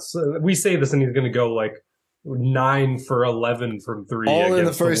 Yeah, so we say this, and he's going to go like 9 for 11 from 3. All in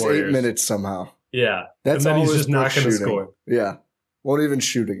the first 8 minutes somehow. Yeah. That's and then he's just not going to score. Yeah. Won't even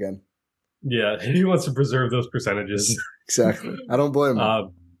shoot again. Yeah. He wants to preserve those percentages. Exactly. I don't blame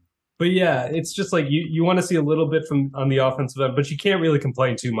him. But yeah, it's just like you want to see a little bit on the offensive end, but you can't really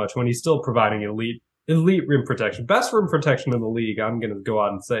complain too much when he's still providing elite rim protection. Best rim protection in the league. I'm going to go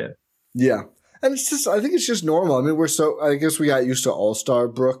out and say it. Yeah. And I think it's just normal. I mean, I guess we got used to all-star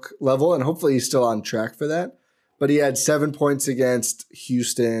Brook level, and hopefully he's still on track for that. But he had 7 points against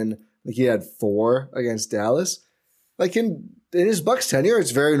Houston. Like, he had 4 against Dallas. Like, in his Bucks tenure,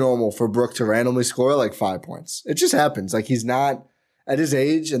 it's very normal for Brook to randomly score like 5 points. It just happens. Like, he's not at his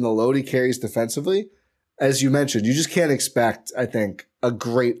age and the load he carries defensively. As you mentioned, you just can't expect, I think, a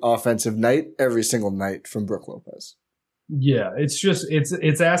great offensive night every single night from Brook Lopez. Yeah, it's just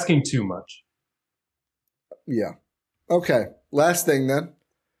it's asking too much. Yeah. Okay. Last thing then.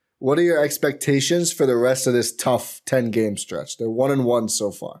 What are your expectations for the rest of this tough 10-game stretch? They're 1-1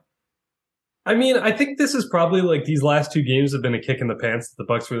 so far. I mean, I think this is probably like these last 2 games have been a kick in the pants that the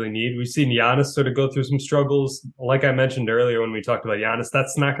Bucks really need. We've seen Giannis sort of go through some struggles. Like I mentioned earlier when we talked about Giannis,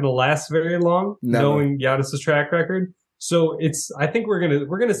 that's not going to last very long, knowing Giannis's track record. So I think we're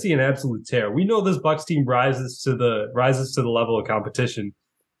gonna see an absolute tear. We know this Bucks team rises to the level of competition,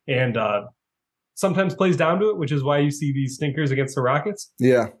 and sometimes plays down to it, which is why you see these stinkers against the Rockets.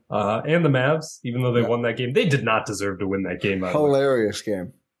 Yeah. And the Mavs, even though they won that game, they did not deserve to win that game. Hilarious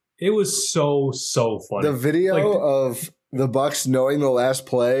game. It was so funny. The video of the Bucks knowing the last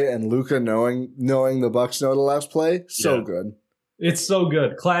play and Luka knowing the Bucks know the last play, so good. It's so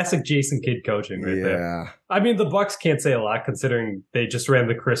good. Classic Jason Kidd coaching right there. I mean, the Bucks can't say a lot considering they just ran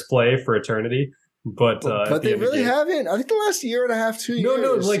the Chris play for eternity. But they really haven't. I think the last year and a half, 2 years.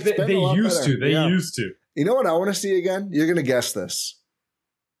 No, like they used to. They used to. You know what I want to see again? You're going to guess this.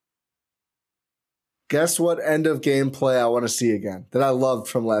 Guess what end of game play I want to see again that I loved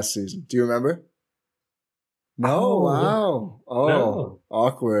from last season. Do you remember? No, wow. Oh, no.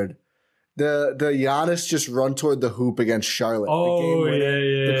 Awkward. The Giannis just run toward the hoop against Charlotte. Oh, the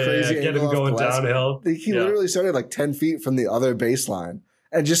the crazy get him going downhill. He literally started like 10 feet from the other baseline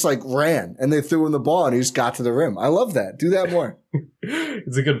and just like ran, and they threw him the ball and he just got to the rim. I love that. Do that more.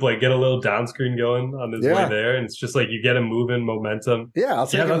 It's a good play. Get a little down screen going on his way there, and it's just like you get him moving, momentum. Yeah, I'll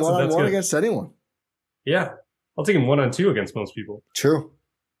take him one-on-one against anyone. Yeah, I'll take him 1-on-2 against most people. True.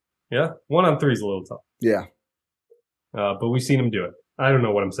 Yeah, 1-on-3 is a little tough. Yeah. But we've seen him do it. I don't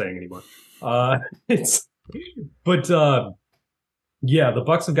know what I'm saying anymore. The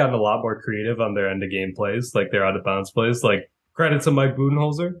Bucks have gotten a lot more creative on their end of game plays, like their out of bounds plays. Like credit to Mike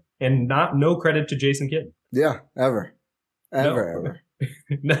Budenholzer, and no credit to Jason Kidd. Yeah, ever.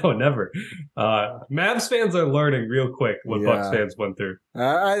 No, never. Mavs fans are learning real quick what Bucks fans went through.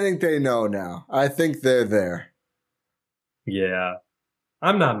 I think they know now. I think they're there. Yeah,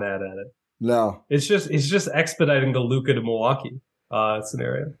 I'm not mad at it. No, it's just expediting the Luka to Milwaukee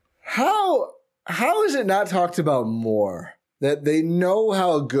scenario. How is it not talked about more that they know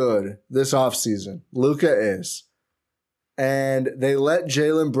how good this offseason Luka is, and they let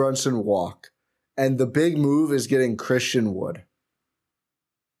Jalen Brunson walk, and the big move is getting Christian Wood?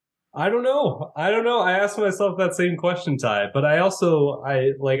 I don't know. I asked myself that same question, Ty, but I want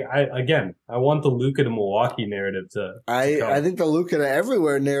the Luka to Milwaukee narrative to I think the Luka to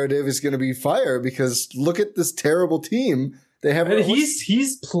everywhere narrative is going to be fire, because look at this terrible team. They have. And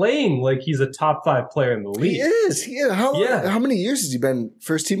he's playing like he's a top 5 player in the league. He is. How many years has he been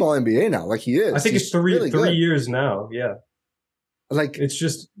first team All NBA now? Like he is. I think it's three years now. Yeah. Like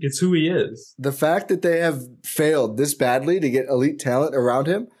it's who he is. The fact that they have failed this badly to get elite talent around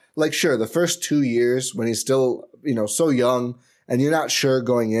him. Like, sure, the first 2 years when he's still, so young and you're not sure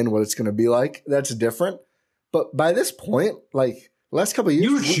going in what it's going to be like, that's different. But by this point, like, last couple of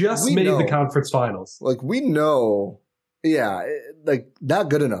years, we made the conference finals. Like, we know, not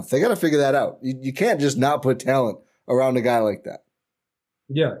good enough. They got to figure that out. You can't just not put talent around a guy like that.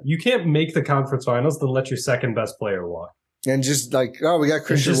 Yeah, you can't make the conference finals, then let your second best player walk. And just like, we got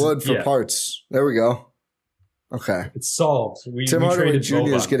Christian Wood for parts. There we go. Okay. It's solved. Tim Hardaway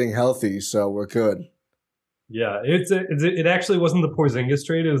Jr. is getting healthy, so we're good. Yeah, it actually wasn't the Porzingis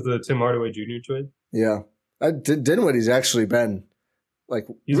trade. It was the Tim Hardaway Jr. trade. Yeah. Dinwiddie's actually been,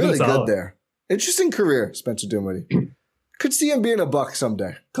 really good there. Interesting career, Spencer Dinwiddie. Could see him being a Buck someday,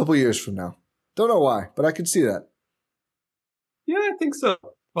 a couple years from now. Don't know why, but I could see that. Yeah, I think so.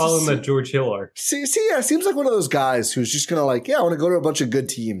 Following that George Hill arc. Yeah, seems like one of those guys who's just going to I want to go to a bunch of good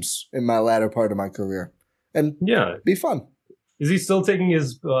teams in my latter part of my career. And be fun. Is he still taking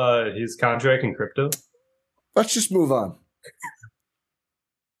his contract in crypto? Let's just move on.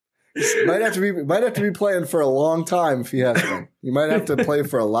 might have to be playing for a long time if he has to. You might have to play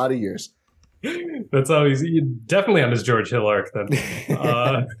for a lot of years. That's how he's definitely on his George Hill arc then.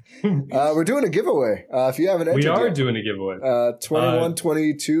 We're doing a giveaway. If you haven't entered, we are doing a giveaway.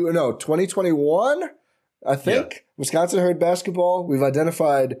 2021. I think Wisconsin Herd basketball. We've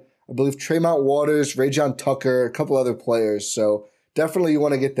identified, I believe, Tremont Waters, Rajon Tucker, a couple other players. So definitely you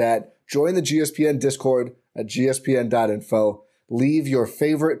want to get that. Join the GSPN Discord at gspn.info. Leave your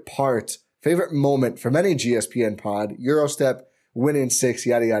favorite moment from any GSPN pod, Eurostep, Win in 6,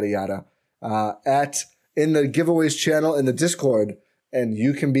 yada, yada, yada, in the giveaways channel in the Discord, and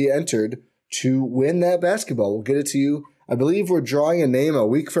you can be entered to win that basketball. We'll get it to you. I believe we're drawing a name a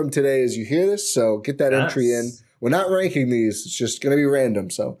week from today as you hear this, so get that entry in. We're not ranking these. It's just going to be random.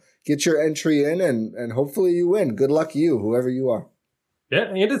 So get your entry in, and hopefully you win. Good luck you, whoever you are. Yeah,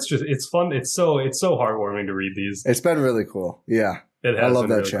 and it's fun. It's so heartwarming to read these. It's been really cool. Yeah. I love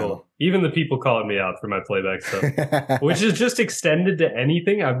that really channel. Cool. Even the people calling me out for my playback stuff, which is just extended to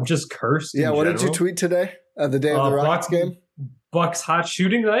anything. I'm just cursed. Yeah, what did you tweet today? The day of the Rockets game? Bucks hot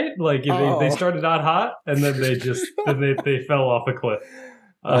shooting night. Like they started out hot and then they just they fell off a cliff.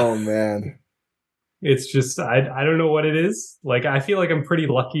 Oh man. It's just I don't know what it is. Like I feel like I'm pretty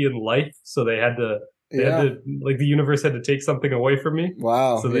lucky in life, so they had to the universe had to take something away from me.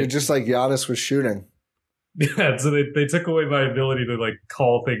 Wow. So you're just like Giannis was shooting. Yeah, so they took away my ability to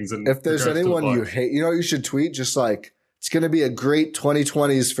call things. And if there's anyone you hate, you should tweet just it's going to be a great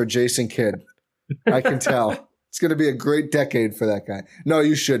 2020s for Jason Kidd. I can tell. It's going to be a great decade for that guy. No,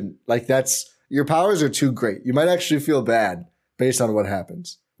 you shouldn't. Your powers are too great. You might actually feel bad based on what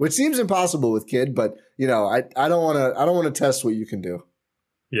happens, which seems impossible with Kid, but I don't want to test what you can do.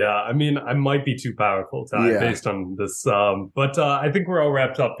 Yeah, I mean, I might be too powerful, Ty, based on this. But I think we're all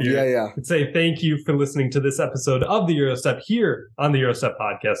wrapped up here. Yeah. I'd say thank you for listening to this episode of the Eurostep here on the Eurostep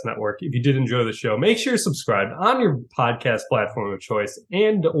Podcast Network. If you did enjoy the show, make sure you subscribe on your podcast platform of choice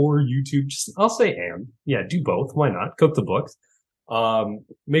and or YouTube. I'll say and. Yeah, do both. Why not? Cook the books.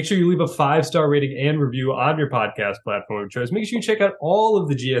 Make sure you leave a 5-star rating and review on your podcast platform of choice. Make sure you check out all of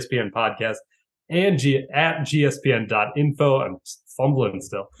the GSPN podcasts and at gspn.info. I'm fumbling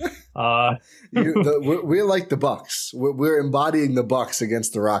still. We're like the Bucks. We're embodying the Bucks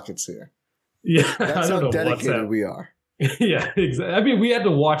against the Rockets here. Yeah, that's how dedicated we are. Yeah, exactly. I mean, we had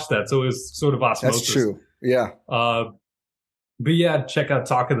to watch that, so it was sort of osmosis. That's true. Yeah. But yeah, check out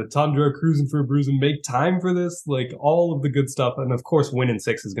Talk of the Tundra, Cruising for a Bruising, make time for this, like all of the good stuff. And of course, Win in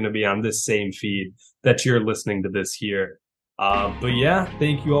 6 is going to be on this same feed that you're listening to this here. But yeah,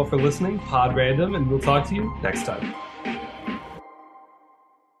 thank you all for listening. Pod Random, and we'll talk to you next time.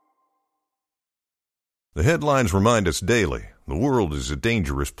 The headlines remind us daily the world is a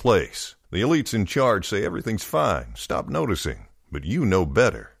dangerous place. The elites in charge say everything's fine. Stop noticing. But you know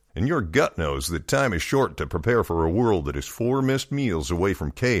better. And your gut knows that time is short to prepare for a world that is 4 missed meals away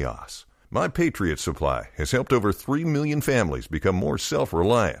from chaos. My Patriot Supply has helped over 3 million families become more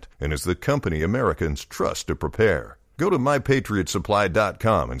self-reliant and is the company Americans trust to prepare. Go to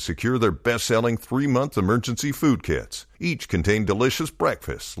MyPatriotSupply.com and secure their best-selling 3-month emergency food kits. Each contain delicious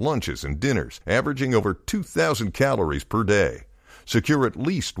breakfasts, lunches, and dinners, averaging over 2,000 calories per day. Secure at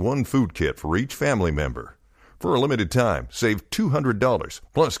least 1 food kit for each family member. For a limited time, save $200,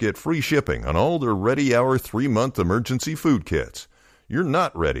 plus get free shipping on all their Ready Hour 3-month emergency food kits. You're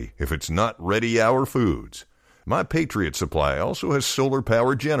not ready if it's not Ready Hour Foods. My Patriot Supply also has solar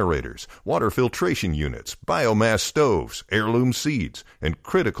power generators, water filtration units, biomass stoves, heirloom seeds, and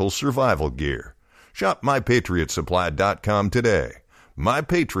critical survival gear. Shop MyPatriotSupply.com today.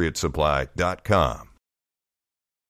 MyPatriotSupply.com.